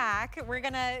come back, we're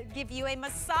gonna give you a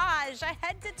massage, a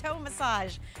head-to-toe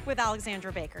massage with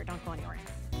Alexandra Baker. Don't go anywhere.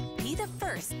 Be the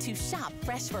first to shop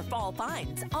fresh for fall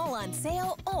finds, all on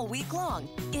sale all week long.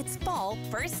 It's Fall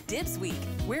First Dibs Week.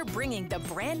 We're bringing the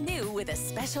brand new with a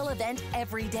special event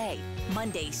every day.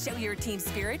 Monday, show your team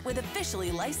spirit with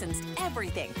officially licensed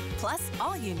everything, plus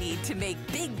all you need to make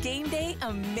big game day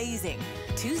amazing.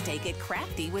 Tuesday, get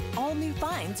crafty with all new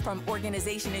finds from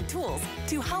organization and tools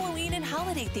to Halloween and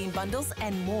holiday theme bundles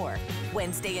and more.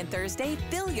 Wednesday and Thursday,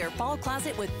 fill your fall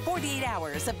closet with 48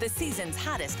 hours of the season's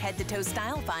hottest head-to-toe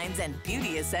style finds and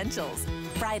beauty essentials.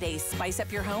 Friday, spice up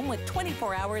your home with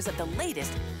 24 hours of the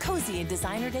latest cozy and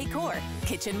designer decor,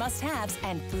 kitchen must-haves,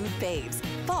 and food faves.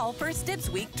 Fall First Dibs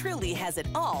Week truly has it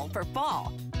all for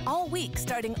fall. All week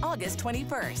starting August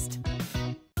 21st.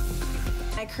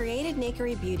 I created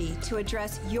Nakery Beauty to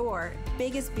address your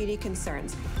biggest beauty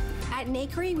concerns. At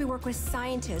Nakery, we work with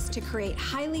scientists to create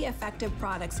highly effective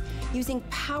products using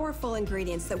powerful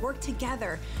ingredients that work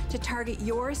together to target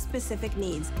your specific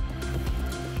needs.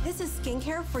 This is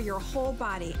skincare for your whole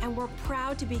body, and we're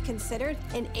proud to be considered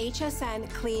an HSN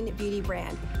clean beauty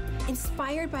brand.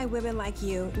 Inspired by women like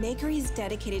you, Nakery is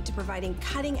dedicated to providing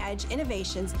cutting-edge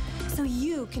innovations so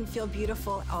you can feel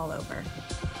beautiful all over.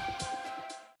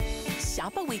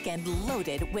 Shop a weekend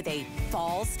loaded with a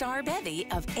fall star bevy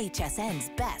of HSN's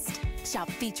best. Shop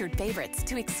featured favorites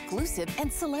to exclusive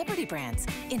and celebrity brands,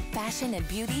 in fashion and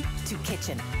beauty to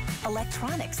kitchen,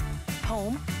 electronics,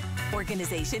 home,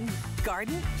 organization,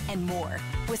 garden, and more,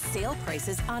 with sale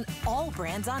prices on all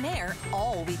brands on air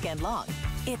all weekend long.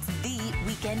 It's the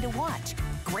weekend to watch.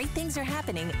 Great things are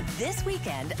happening this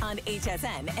weekend on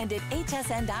HSN and at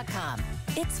hsn.com.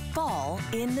 It's fall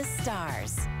in the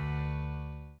stars.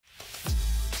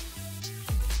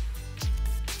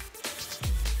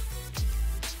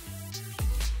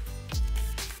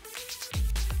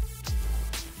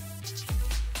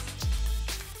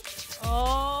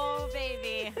 Oh,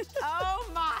 baby. Oh,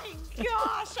 my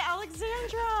gosh,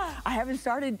 Alexandra. I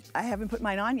haven't put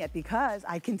mine on yet because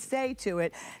I can say to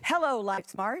it, hello,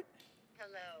 LifeSmart.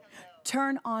 Hello.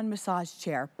 Turn on massage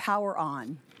chair, power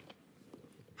on.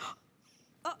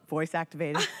 Voice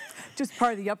activated. Just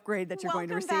part of the upgrade that you're going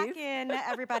to receive. Welcome back in,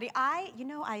 everybody.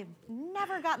 I've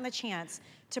never gotten the chance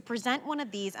to present one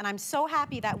of these, and I'm so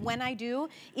happy that when I do,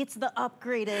 it's the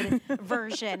upgraded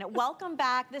version. Welcome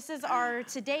back. This is our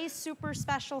today's super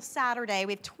special Saturday.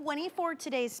 We have 24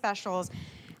 today's specials.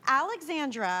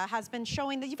 Alexandra has been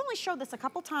showing that you've only showed this a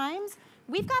couple times.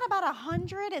 We've got about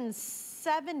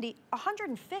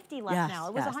 150 left now.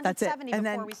 It was 170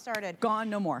 before we started. Gone,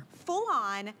 no more. Full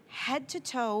on head to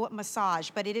toe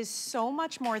massage, but it is so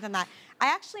much more than that. I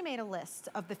actually made a list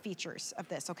of the features of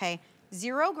this, okay?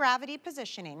 Zero gravity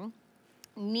positioning,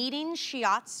 kneading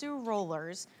shiatsu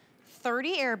rollers,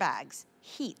 30 airbags,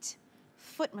 heat,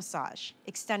 foot massage,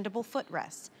 extendable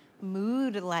footrest,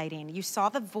 mood lighting. You saw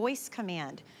the voice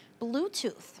command.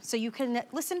 Bluetooth, so you can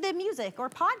listen to music or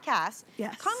podcasts.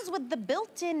 Yes. Comes with the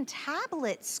built-in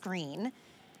tablet screen,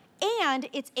 and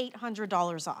it's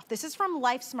 $800 off. This is from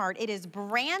LifeSmart. It is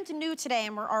brand new today,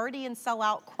 and we're already in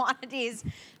sellout quantities.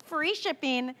 Free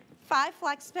shipping, 5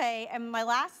 flex pay, and my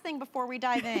last thing before we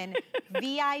dive in,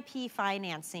 VIP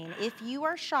financing. If you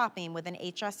are shopping with an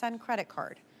HSN credit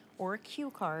card or a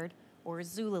Q card, or a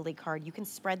Zulily card, you can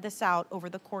spread this out over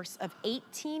the course of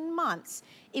 18 months.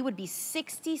 It would be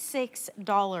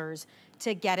 $66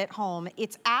 to get it home.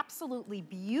 It's absolutely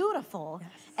beautiful.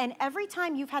 Yes. And every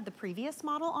time you've had the previous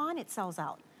model on, it sells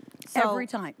out. So every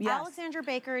time, yes. Alexandra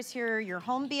Baker is here, your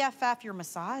home BFF, your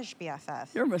massage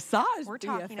BFF. Your massage We're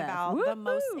BFF. talking about the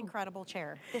most incredible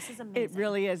chair. This is amazing. It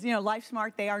really is. You know,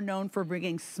 LifeSmart, they are known for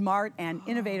bringing smart and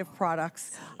innovative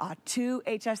products to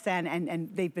HSN, and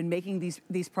they've been making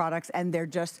these products, and they're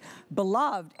just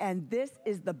beloved. And this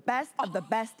is the best of the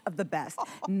best of the best.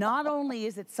 Not only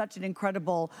is it such an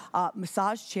incredible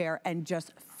massage chair and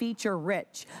just feature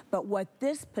rich, but what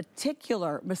this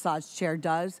particular massage chair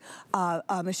does,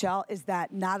 Michelle, is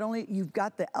that not only you've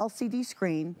got the LCD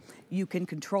screen, you can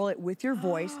control it with your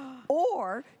voice,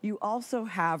 or you also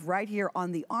have right here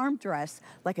on the armrest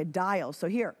like a dial. So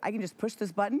here, I can just push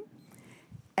this button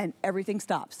and everything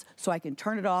stops. So I can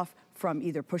turn it off from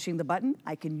either pushing the button,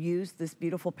 I can use this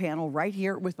beautiful panel right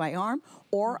here with my arm,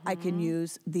 or I can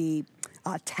use the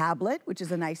tablet, which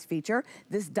is a nice feature.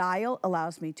 This dial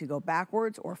allows me to go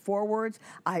backwards or forwards.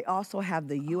 I also have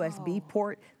the USB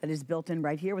port that is built in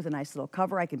right here with a nice little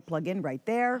cover I can plug in right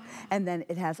there. And then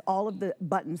it has all of the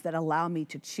buttons that allow me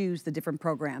to choose the different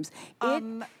programs.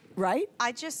 Right?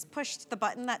 I just pushed the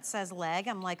button that says leg.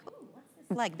 I'm like, ooh, what's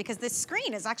this leg? Because this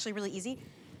screen is actually really easy.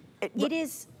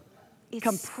 It's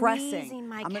compressing. Squeezing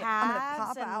my calves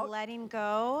pop and out. letting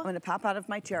go. I'm gonna pop out of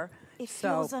my chair. It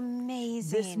feels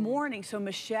amazing. This morning, so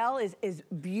Michelle is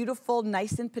beautiful,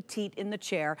 nice and petite in the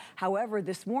chair. However,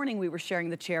 this morning we were sharing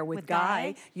the chair with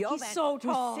Guy. He's so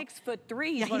tall. Who's 6'3".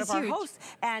 He's one of our hosts.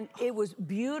 And it was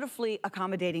beautifully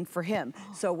accommodating for him.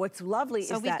 So what's lovely is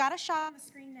that... So we've got a shot on the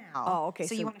screen now. Oh, okay.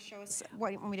 So you want to show us,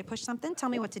 what, you want me to push something? Tell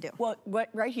me what to do. Well,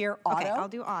 right here, auto. Okay, I'll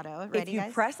do auto. Ready, if you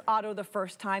guys? press auto the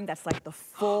first time, that's like the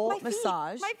full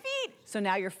massage. My feet. So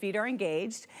now your feet are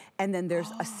engaged. And then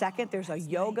there's a second, there's a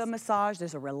yoga massage,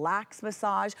 there's a relax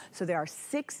massage. So there are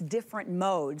 6 different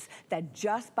modes that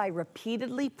just by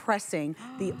repeatedly pressing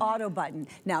the auto button.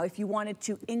 Now, if you wanted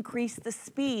to increase the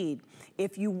speed,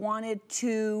 if you wanted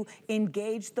to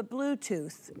engage the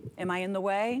Bluetooth, am I in the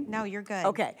way? No, you're good.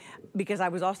 Okay, because I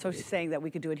was also saying that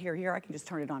we could do it here. I can just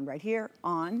turn it on right here,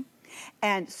 on.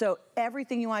 And so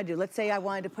everything you want to do, let's say I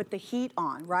wanted to put the heat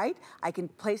on, right? I can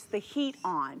place the heat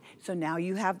on. So now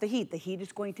you have the heat. The heat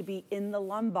is going to be in the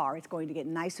lumbar. It's going to get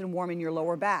nice and warm in your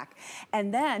lower back.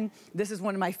 And then, this is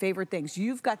one of my favorite things.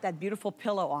 You've got that beautiful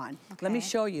pillow on. Okay. Let me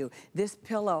show you. This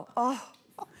pillow, I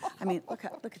mean, look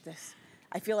at this.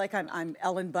 I feel like I'm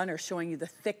Ellen Bunner showing you the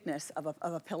thickness of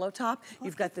a pillow top.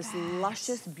 You've got this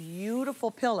luscious,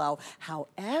 beautiful pillow.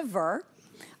 However,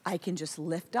 I can just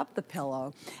lift up the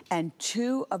pillow and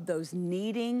 2 of those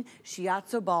kneading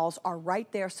shiatsu balls are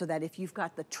right there so that if you've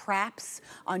got the traps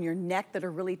on your neck that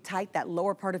are really tight, that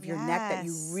lower part of your neck that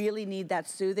you really need that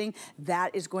soothing,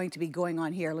 that is going to be going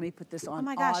on here. Let me put this on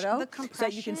auto the compression so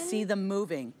that you can see them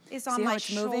moving. Is on my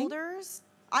shoulders.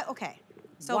 Okay,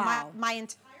 so my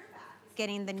entire back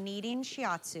getting the kneading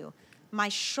shiatsu. My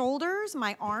shoulders,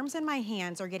 my arms, and my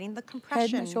hands are getting the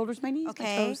compression. Head, my shoulders, my knees, my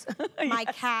toes. My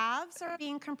calves are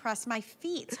being compressed. My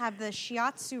feet have the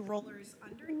shiatsu rollers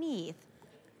underneath.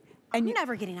 I'm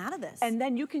never getting out of this. And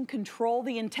then you can control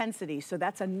the intensity. So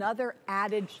that's another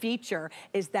added feature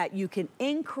is that you can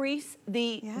increase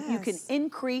the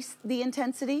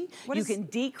intensity. You can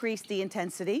decrease the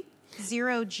intensity.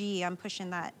 0G, I'm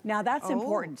pushing that. Now that's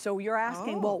important. So you're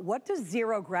asking, well, what does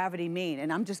 0 gravity mean?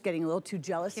 And I'm just getting a little too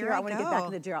jealous here. I want to get back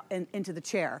into the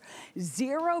chair.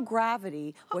 0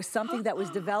 gravity was something that was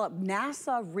developed.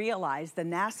 NASA realized, the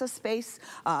NASA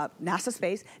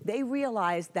Space, they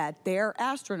realized that their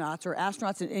astronauts, or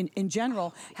astronauts in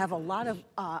general, have a lot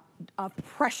of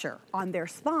pressure on their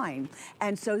spine.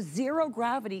 And so 0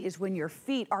 gravity is when your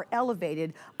feet are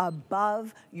elevated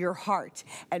above your heart.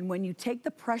 And when you take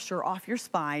the pressure off your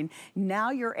spine,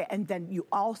 and then you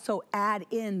also add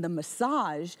in the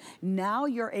massage, now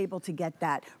you're able to get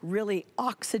that really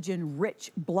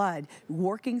oxygen-rich blood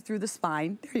working through the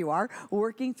spine, there you are,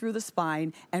 working through the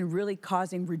spine and really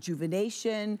causing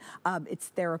rejuvenation. It's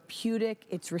therapeutic,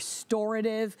 it's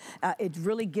restorative, it's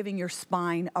really giving your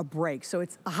spine a break. So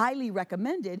it's highly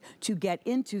recommended to get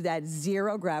into that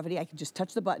 0 gravity. I can just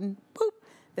touch the button, boop,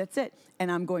 that's it.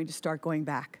 And I'm going to start going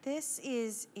back. This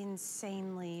is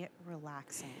insanely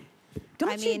relaxing.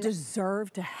 Don't you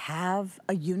deserve to have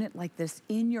a unit like this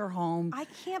in your home? I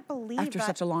can't believe after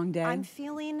such a long day. I'm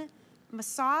feeling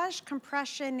massage,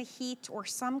 compression, heat, or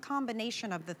some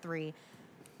combination of the 3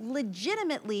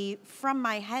 legitimately from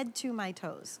my head to my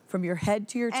toes. From your head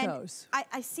to your toes.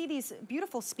 I see these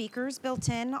beautiful speakers built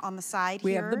in on the side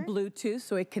we here. We have the Bluetooth,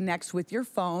 so it connects with your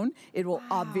phone. It will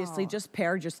obviously just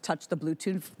pair. Just touch the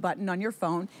Bluetooth button on your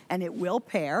phone, and it will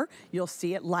pair. You'll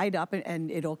see it light up,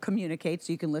 and it'll communicate,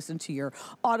 so you can listen to your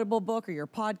Audible book or your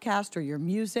podcast or your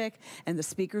music, and the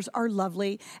speakers are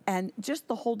lovely. And just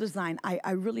the whole design,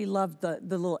 I really love the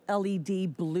little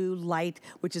LED blue light,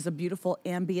 which is a beautiful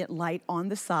ambient light on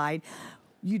the side.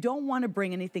 You don't want to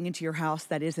bring anything into your house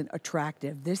that isn't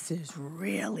attractive. This is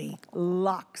really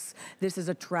luxe. This is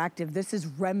attractive. This is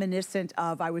reminiscent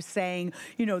of, I was saying,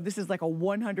 you know, this is like a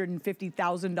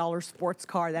 $150,000 sports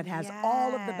car that has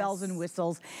all of the bells and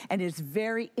whistles and is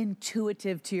very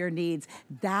intuitive to your needs.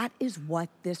 That is what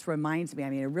this reminds me. I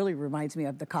mean, it really reminds me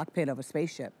of the cockpit of a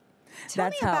spaceship. Tell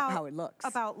That's me how it looks.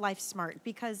 About LifeSmart,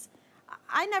 because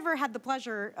I never had the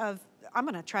pleasure of I'm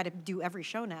gonna try to do every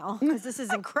show now because this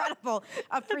is incredible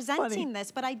of presenting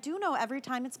this. But I do know every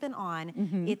time it's been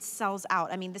on, it sells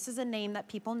out. I mean, this is a name that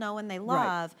people know and they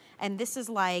love, and this is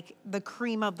like the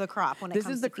cream of the crop when it comes to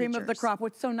This is the cream of the crop.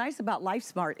 What's so nice about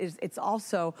LifeSmart is it's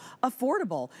also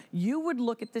affordable. You would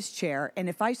look at this chair, and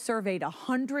if I surveyed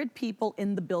 100 people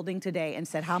in the building today and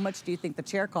said, how much do you think the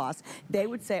chair costs? They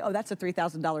would say, oh, that's a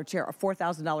 $3,000 chair, a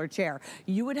 $4,000 chair.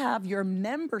 You would have your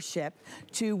membership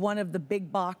to one of the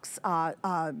big box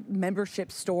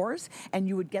membership stores, and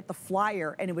you would get the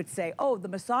flyer, and it would say, oh, the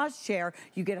massage chair,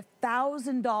 you get a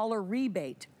 $1,000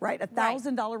 rebate, right? A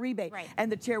 $1,000 rebate,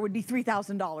 and the chair would be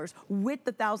 $3,000 with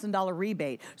the $1,000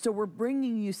 rebate. So we're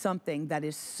bringing you something that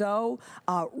is so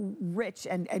rich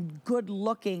and good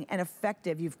looking and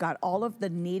effective. You've got all of the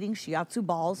kneading shiatsu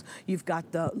balls. You've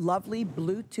got the lovely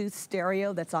Bluetooth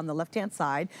stereo that's on the left-hand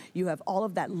side. You have all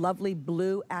of that lovely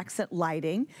blue accent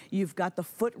lighting. You've got the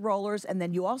foot rollers, and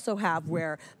then you also have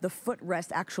where the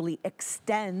footrest actually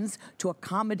extends to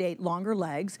accommodate longer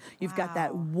legs. You've got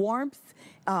that warmth,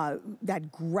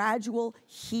 that gradual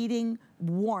heating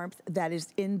warmth that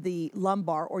is in the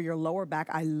lumbar or your lower back.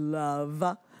 I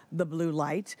love the blue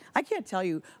light. I can't tell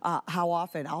you how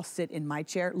often I'll sit in my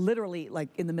chair, literally like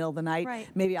in the middle of the night.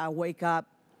 Maybe I'll wake up,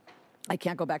 I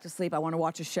can't go back to sleep, I want to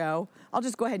watch a show. I'll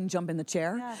just go ahead and jump in the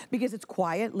chair because it's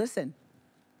quiet. Listen.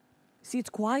 See,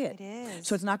 it's quiet. It is.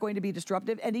 So it's not going to be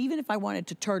disruptive. And even if I wanted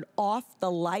to turn off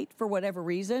the light for whatever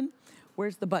reason,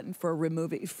 where's the button for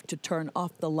removing, to turn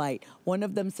off the light? One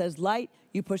of them says light,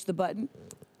 you push the button,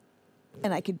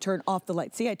 and I can turn off the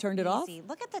light. See, I turned it off.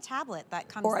 Look at the tablet that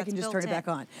comes. Or I can just turn it back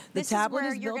on. The tablet is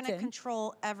where you're going to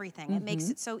control everything. It makes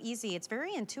it so easy. It's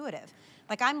very intuitive.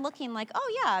 Like I'm looking like,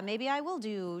 oh yeah, maybe I will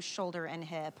do shoulder and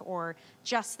hip or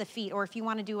just the feet, or if you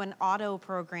want to do an auto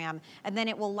program, and then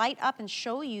it will light up and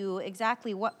show you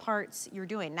exactly what parts you're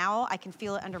doing. Now I can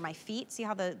feel it under my feet. See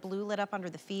how the blue lit up under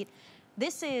the feet?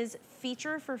 This is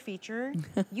feature for feature.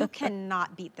 You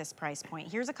cannot beat this price point.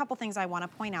 Here's a couple things I want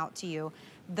to point out to you.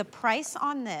 The price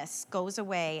on this goes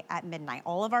away at midnight.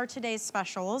 All of our today's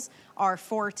specials are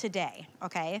for today,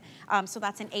 okay? So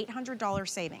that's an $800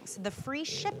 savings. The free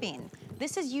shipping,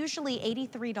 this is usually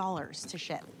 $83 to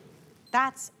ship.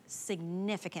 That's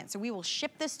significant. So we will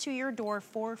ship this to your door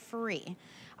for free.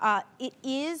 It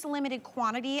is limited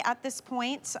quantity at this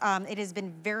point. It has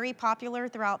been very popular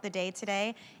throughout the day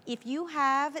today. If you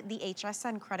have the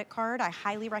HSN credit card, I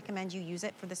highly recommend you use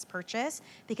it for this purchase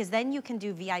because then you can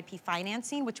do VIP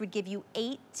financing, which would give you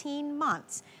 18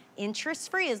 months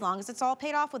interest-free as long as it's all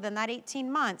paid off within that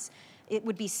 18 months. It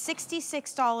would be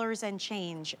 $66 and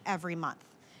change every month.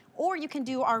 Or you can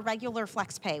do our regular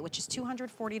flex pay, which is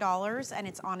 $240, and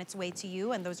it's on its way to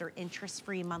you, and those are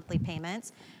interest-free monthly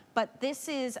payments. But this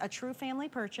is a true family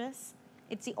purchase.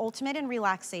 It's the ultimate in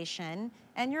relaxation.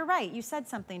 And you're right, you said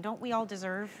something. Don't we all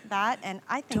deserve that? And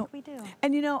I think we do.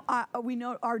 And you know, we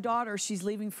know our daughter, she's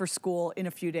leaving for school in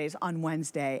a few days on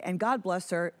Wednesday. And God bless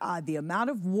her, the amount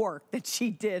of work that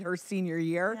she did her senior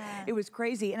year, it was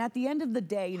crazy. And at the end of the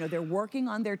day, you know, they're working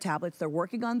on their tablets, they're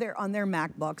working on their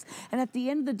MacBooks. And at the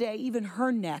end of the day, even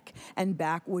her neck and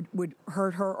back would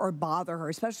hurt her or bother her,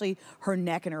 especially her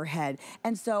neck and her head.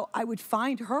 And so I would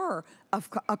find her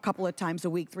a couple of times a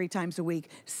week, 3 times a week,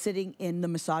 sitting in the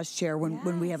massage chair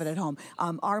when we have it at home.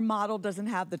 Our model doesn't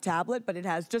have the tablet, but it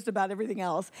has just about everything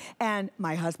else. And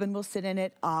my husband will sit in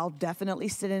it. I'll definitely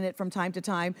sit in it from time to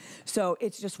time. So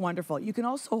it's just wonderful. You can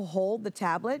also hold the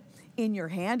tablet in your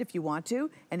hand if you want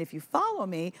to. And if you follow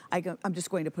me, I'm just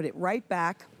going to put it right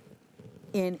back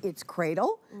in its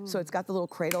cradle. So it's got the little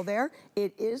cradle there.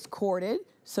 It is corded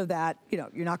so that, you know,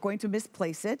 you're not going to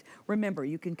misplace it. Remember,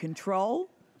 you can control.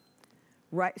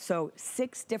 Right, so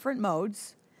 6 different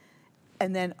modes.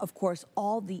 And then, of course,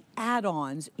 all the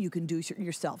add-ons you can do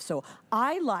yourself. So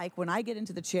I like, when I get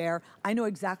into the chair, I know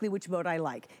exactly which mode I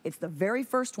like. It's the very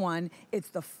first one. It's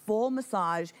the full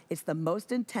massage. It's the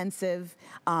most intensive.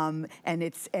 And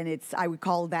it's I would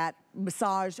call that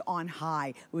massage on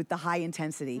high, with the high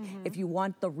intensity. If you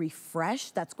want the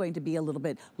refresh, that's going to be a little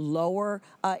bit lower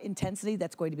intensity.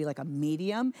 That's going to be like a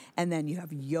medium. And then you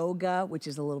have yoga, which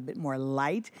is a little bit more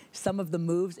light. Some of the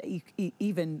moves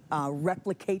even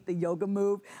replicate the yoga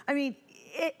move. I mean,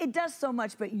 it does so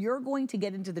much, but you're going to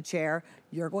get into the chair.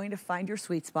 You're going to find your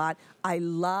sweet spot. I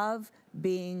love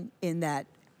being in that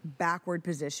backward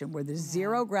position where the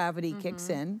zero gravity kicks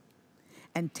in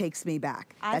and takes me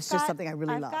back. That's just something I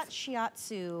really love. I've got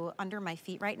shiatsu under my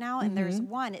feet right now, and there's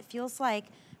one, it feels like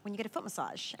when you get a foot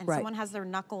massage and someone has their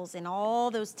knuckles in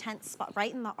all those tense spots,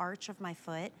 right in the arch of my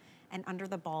foot, and under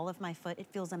the ball of my foot. It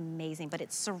feels amazing, but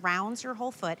it surrounds your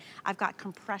whole foot. I've got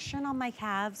compression on my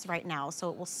calves right now, so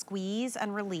it will squeeze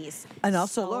and release. And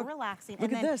also, so look, relaxing.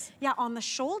 Look at this. Yeah, on the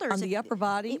shoulders. On the upper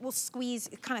body. It will squeeze,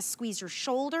 kind of squeeze your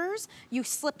shoulders. You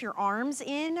slip your arms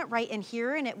in right in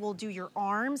here, and it will do your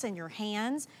arms and your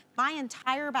hands. My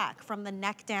entire back from the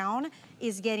neck down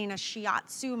is getting a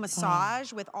shiatsu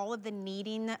massage with all of the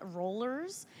kneading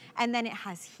rollers, and then it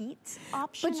has heat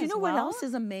option. But you know what else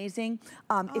is amazing?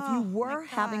 If you were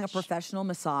having a professional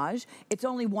massage, it's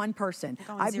only one person.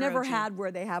 I've never had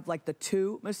where they have like the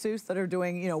two masseuses that are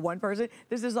doing, you know, one person.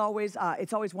 This is always,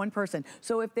 it's always one person.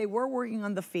 So if they were working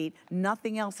on the feet,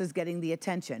 nothing else is getting the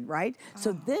attention, right?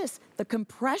 So this, the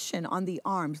compression on the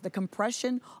arms, the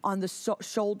compression on the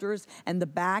shoulders and the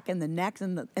back and the neck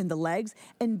and the legs,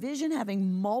 envision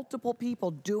having multiple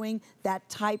people doing that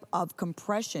type of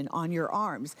compression on your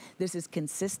arms. This is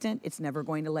consistent. It's never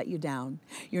going to let you down.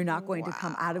 You're not going to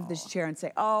come out of this chair and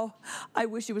say, oh, I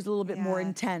wish it was a little bit more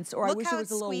intense, or I wish it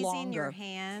was a little longer. Squeezing your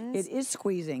hands. It is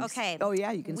squeezing. Okay. Oh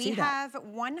yeah, you can see that. We have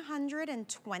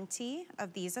 120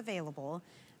 of these available.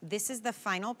 This is the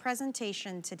final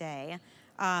presentation today.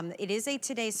 It is a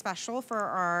Today Special for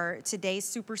our Today's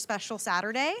Super Special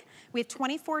Saturday. We have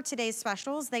 24 Today's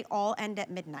Specials. They all end at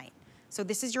midnight. So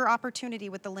this is your opportunity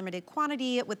with the limited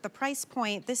quantity, with the price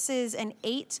point. This is an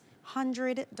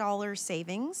 $800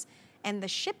 savings, and the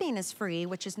shipping is free,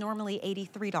 which is normally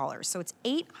 $83. So it's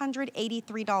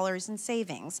 $883 in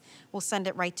savings. We'll send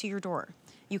it right to your door.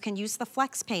 You can use the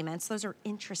flex payments. Those are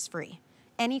interest-free.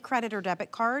 Any credit or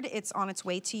debit card, it's on its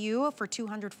way to you for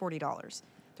 $240.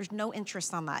 There's no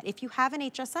interest on that. If you have an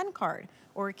HSN card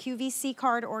or a QVC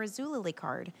card or a Zulily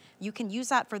card, you can use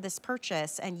that for this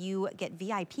purchase, and you get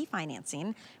VIP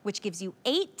financing, which gives you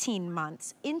 18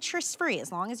 months interest-free,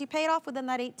 as long as you pay it off within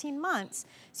that 18 months.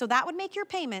 So that would make your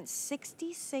payment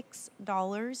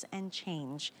 $66 and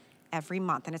change every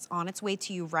month, and it's on its way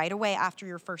to you right away after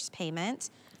your first payment.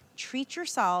 Treat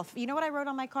yourself. You know what I wrote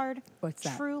on my card? What's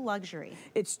that? True luxury.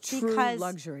 It's true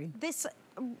luxury. This,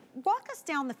 walk us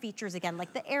down the features again,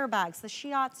 like the airbags, the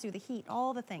shiatsu, the heat,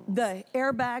 all the things. The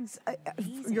airbags,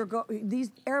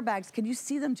 these airbags, can you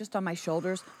see them just on my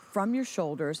shoulders? From your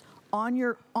shoulders, on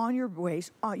your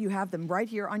waist, you have them right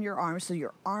here on your arms, so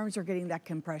your arms are getting that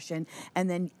compression, and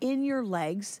then in your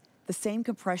legs, the same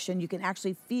compression. You can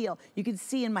actually feel, you can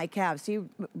see in my calves, see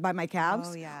by my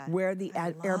calves where the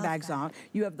airbags are.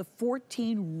 You have the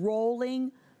 14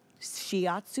 rolling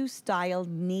shiatsu style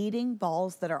kneading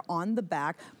balls that are on the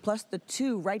back, plus the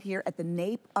 2 right here at the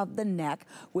nape of the neck,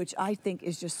 which I think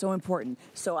is just so important.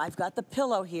 So I've got the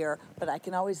pillow here, but I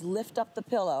can always lift up the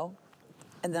pillow,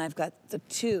 and then I've got the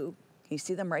 2. Can you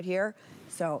see them right here?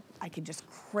 So I can just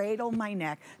cradle my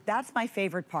neck. That's my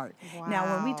favorite part. Wow.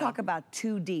 Now, when we talk about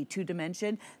 2D,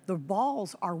 2-dimension, the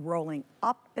balls are rolling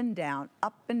up and down,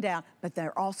 but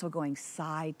they're also going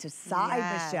side to side,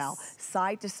 Michelle,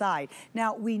 side to side.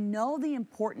 Now, we know the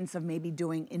importance of maybe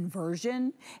doing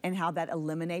inversion and how that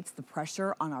eliminates the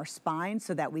pressure on our spine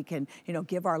so that we can, you know,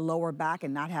 give our lower back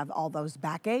and not have all those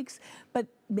backaches. But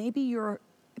maybe you're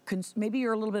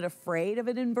a little bit afraid of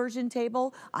an inversion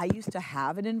table. I used to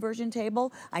have an inversion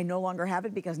table. I no longer have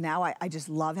it because now I just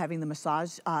love having the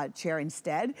massage chair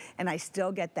instead, and I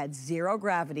still get that zero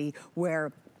gravity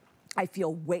where I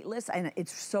feel weightless, and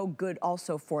it's so good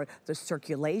also for the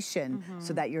circulation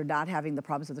so that you're not having the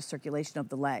problems of the circulation of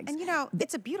the legs. And you know,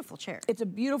 it's a beautiful chair. It's a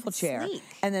beautiful chair. Sleek.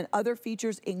 And then other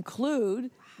features include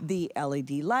the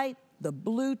LED light, the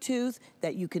Bluetooth,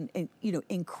 that you can, you know,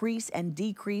 increase and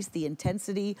decrease the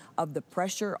intensity of the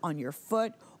pressure on your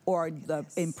foot, or the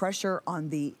pressure on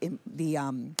the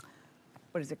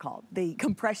what is it called? The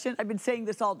compression. I've been saying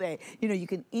this all day. You know, you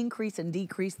can increase and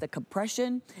decrease the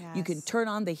compression. Yes. You can turn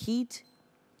on the heat.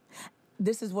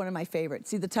 This is one of my favorites.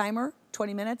 See the timer,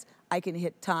 20 minutes? I can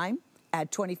hit time,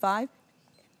 add 25,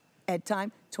 add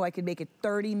time, so I can make it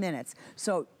 30 minutes.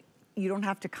 So you don't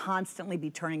have to constantly be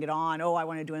turning it on. Oh, I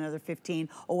want to do another 15.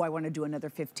 Oh, I want to do another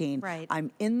 15. Right.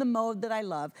 I'm in the mode that I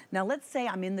love. Now, let's say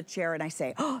I'm in the chair and I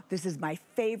say, oh, this is my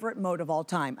favorite mode of all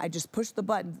time. I just push the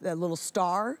button, the little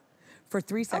star, for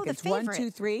 3 seconds. 1,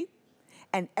 2, 3.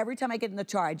 And every time I get in the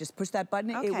chair, I just push that button.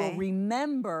 It will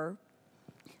remember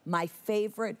my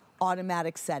favorite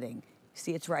automatic setting.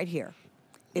 See, it's right here.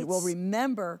 It will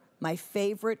remember my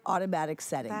favorite automatic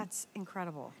setting. That's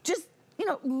incredible. Just, you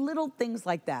know, little things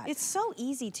like that. It's so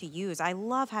easy to use. I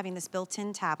love having this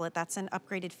built-in tablet. That's an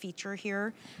upgraded feature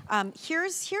here.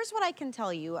 Here's what I can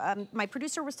tell you. My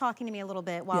producer was talking to me a little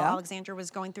bit while Alexandra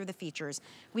was going through the features.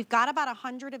 We've got about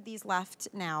 100 of these left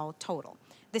now total.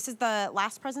 This is the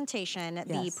last presentation.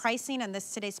 The pricing and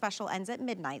this today's special ends at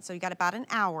midnight, so you got about an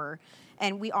hour,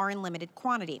 and we are in limited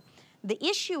quantity. The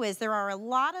issue is there are a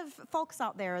lot of folks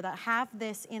out there that have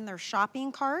this in their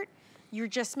shopping cart.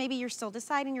 Maybe you're still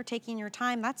deciding, you're taking your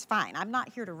time, that's fine. I'm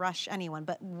not here to rush anyone,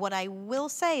 but what I will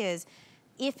say is,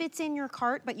 if it's in your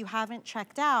cart but you haven't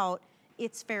checked out,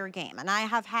 it's fair game. And I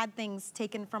have had things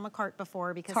taken from a cart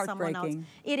before because someone else.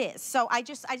 It is. So I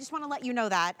just want to let you know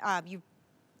that you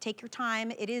take your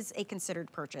time. It is a considered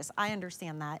purchase. I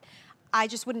understand that. I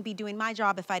just wouldn't be doing my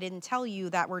job if I didn't tell you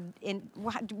that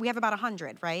we have about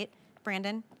 100, right,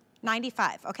 Brandon?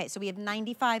 95. Okay, so we have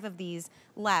 95 of these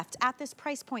left at this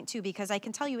price point too, because I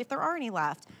can tell you if there are any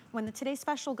left, when the Today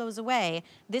Special goes away,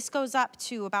 this goes up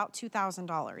to about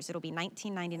 $2,000. It'll be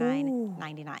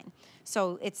 $1999.99.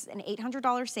 So it's an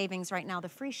 $800 savings right now. The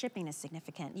free shipping is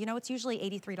significant. You know, it's usually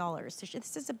 $83. So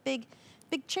this is a big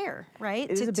chair, right?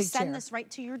 It is a big to send this right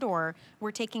to your door,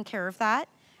 we're taking care of that.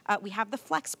 We have the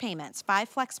flex payments. 5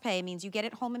 flex pay means you get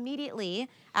it home immediately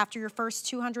after your first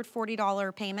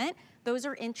 $240 payment. Those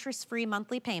are interest-free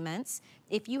monthly payments.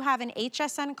 If you have an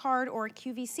HSN card or a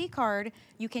QVC card,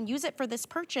 you can use it for this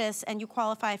purchase and you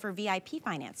qualify for VIP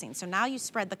financing. So now you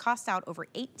spread the cost out over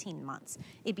 18 months.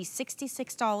 It'd be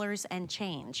 $66 and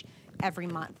change every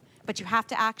month. But you have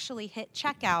to actually hit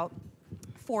checkout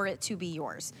for it to be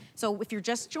yours. So if you're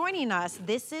just joining us,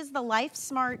 this is the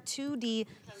LifeSmart 2D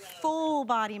full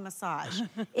body massage.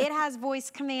 It has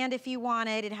voice command if you want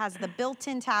it. It has the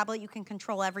built-in tablet. You can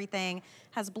control everything.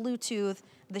 Has Bluetooth,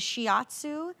 the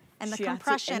shiatsu, and the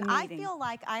compression. I feel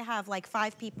like I have like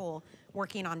 5 people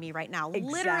working on me right now.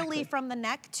 Literally from the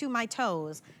neck to my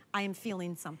toes, I am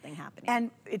feeling something happening.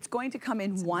 And it's going to come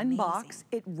in one box.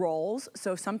 It rolls,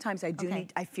 so sometimes I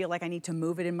I feel like I need to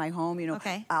move it in my home, you know.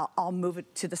 I'll move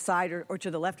it to the side or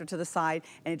to the left or to the side,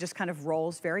 and it just kind of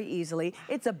rolls very easily.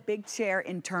 It's a big chair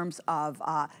in terms of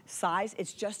size.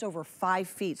 It's just over 5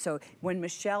 feet, so when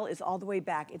Michelle is all the way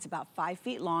back, it's about 5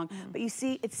 feet long, but you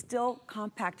see, it's still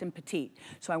compact and petite.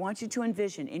 So I want you to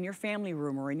envision in your family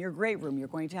room or in your great room, you're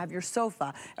going to have your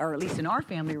sofa, or at least in our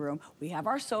family room, we have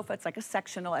our sofa. It's like a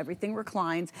sectional. Everything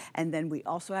reclines, and then we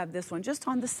also have this one just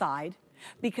on the side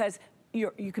because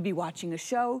you could be watching a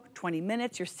show, 20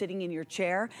 minutes, you're sitting in your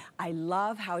chair. I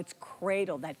love how it's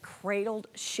cradled, that cradled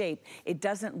shape. It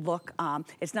doesn't look,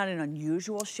 it's not an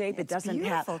unusual shape. It doesn't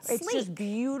have, it's just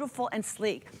beautiful and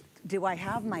sleek. Do I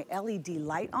have my LED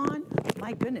light on?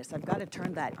 My goodness, I've got to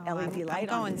turn that LED light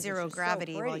on. I'm going zero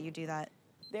gravity while you do that.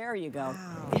 There you go.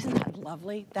 Wow. Isn't that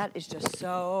lovely? That is just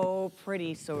so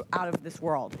pretty, so out of this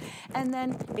world. And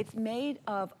then it's made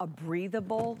of a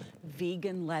breathable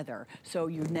vegan leather. So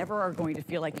you never are going to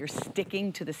feel like you're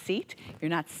sticking to the seat. You're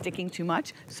not sticking too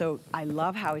much. So I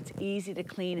love how it's easy to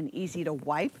clean and easy to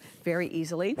wipe very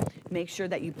easily. Make sure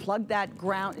that you plug that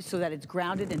ground so that it's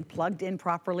grounded and plugged in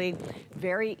properly.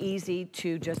 Very easy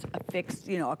to just affix,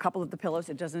 you know, a couple of the pillows.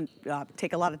 It doesn't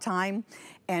take a lot of time.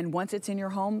 And once it's in your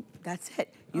home, that's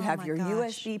it. You have your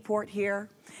USB port here.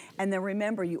 And then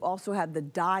remember, you also have the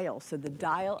dial. So the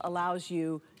dial allows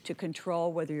you to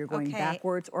control whether you're going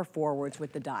backwards or forwards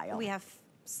with the dial. We have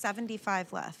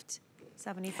 75 left.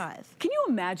 75. Can you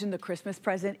imagine the Christmas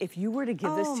present if you were to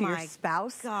give this to your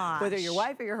spouse, whether your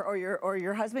wife or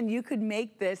your husband? You could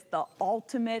make this the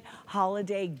ultimate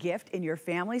holiday gift in your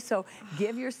family. So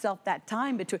give yourself that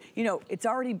time between, you know, it's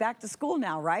already back to school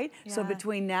now, right? Yeah. So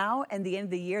between now and the end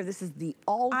of the year, this is the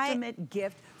ultimate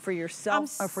gift for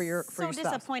yourself or for your spouse. I'm so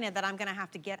disappointed that I'm going to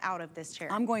have to get out of this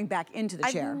chair. I'm going back into the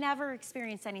chair. I've never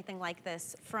experienced anything like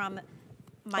this from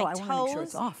my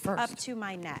toes up to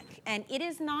my neck. And it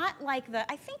is not like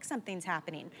I think something's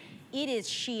happening. It is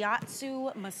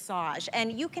shiatsu massage.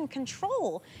 And you can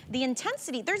control the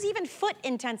intensity. There's even foot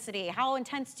intensity. How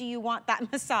intense do you want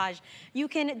that massage? You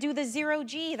can do the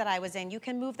 0G that I was in. You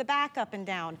can move the back up and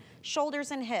down.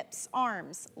 Shoulders and hips,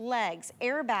 arms, legs,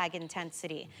 airbag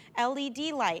intensity,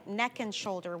 LED light, neck and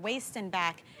shoulder, waist and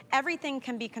back. Everything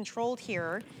can be controlled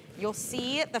here. You'll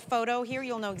see the photo here.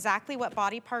 You'll know exactly what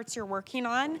body parts you're working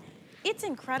on. It's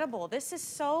incredible. This is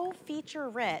so feature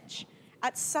rich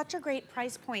at such a great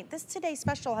price point. This Today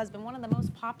Special has been one of the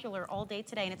most popular all day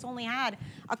today, and it's only had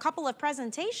a couple of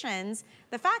presentations.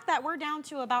 The fact that we're down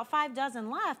to about 5 dozen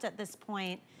left at this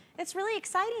point, it's really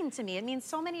exciting to me. It means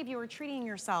so many of you are treating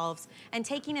yourselves and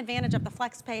taking advantage of the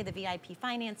flex pay, the VIP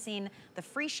financing, the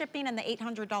free shipping, and the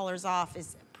 $800 off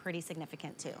is pretty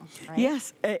significant too, right?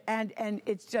 Yes, and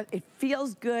it's just, it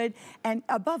feels good. And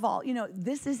above all, you know,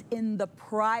 this is in the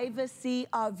privacy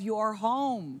of your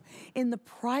home. In the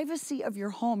privacy of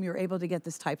your home, you're able to get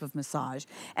this type of massage.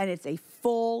 And it's a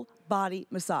full body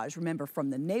massage. Remember, from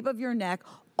the nape of your neck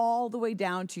all the way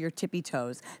down to your tippy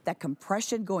toes. That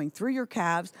compression going through your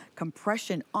calves,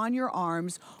 compression on your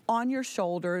arms, on your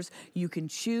shoulders. You can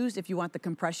choose if you want the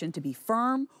compression to be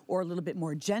firm or a little bit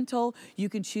more gentle. You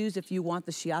can choose if you want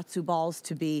the shiatsu balls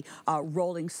to be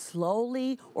rolling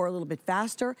slowly or a little bit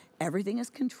faster. Everything is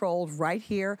controlled right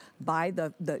here by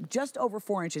the just over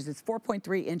 4 inches. It's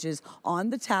 4.3 inches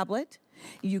on the tablet.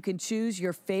 You can choose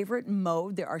your favorite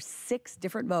mode. There are 6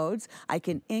 different modes. I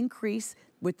can increase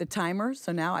with the timer,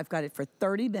 so now I've got it for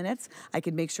 30 minutes. I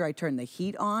can make sure I turn the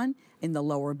heat on in the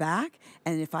lower back,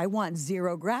 and if I want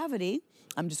 0 gravity,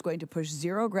 I'm just going to push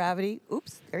 0 gravity,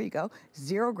 oops, there you go,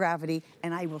 0 gravity,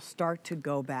 and I will start to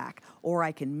go back. Or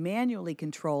I can manually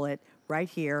control it right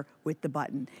here with the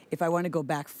button. If I want to go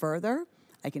back further,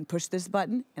 I can push this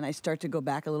button, and I start to go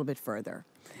back a little bit further.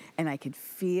 And I can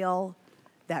feel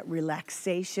that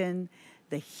relaxation,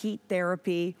 the heat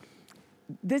therapy.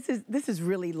 This is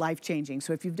really life-changing.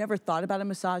 So if you've never thought about a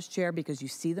massage chair, because you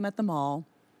see them at the mall,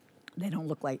 they don't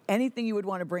look like anything you would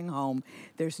want to bring home.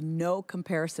 There's no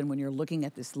comparison when you're looking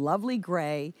at this lovely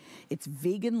gray. It's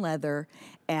vegan leather,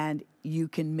 and you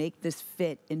can make this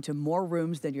fit into more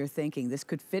rooms than you're thinking. This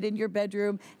could fit in your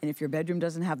bedroom, and if your bedroom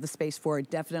doesn't have the space for it,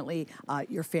 definitely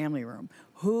your family room.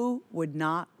 Who would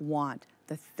not want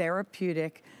the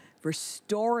therapeutic,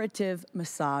 restorative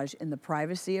massage in the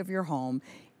privacy of your home,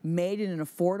 made in an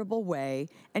affordable way,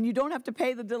 and you don't have to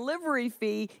pay the delivery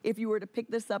fee. If you were to pick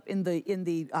this up in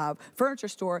the furniture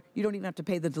store, you don't even have to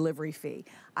pay the delivery fee.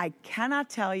 I cannot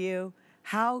tell you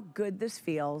how good this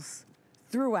feels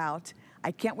throughout.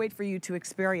 I can't wait for you to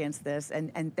experience this,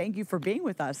 and thank you for being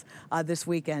with us this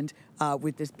weekend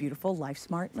with this beautiful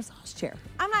LifeSmart massage chair.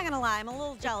 I'm not gonna lie, I'm a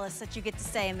little jealous that you get to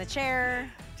stay in the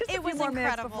chair. Just it a few was more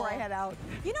minutes incredible before I head out.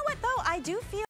 You know what though, I do feel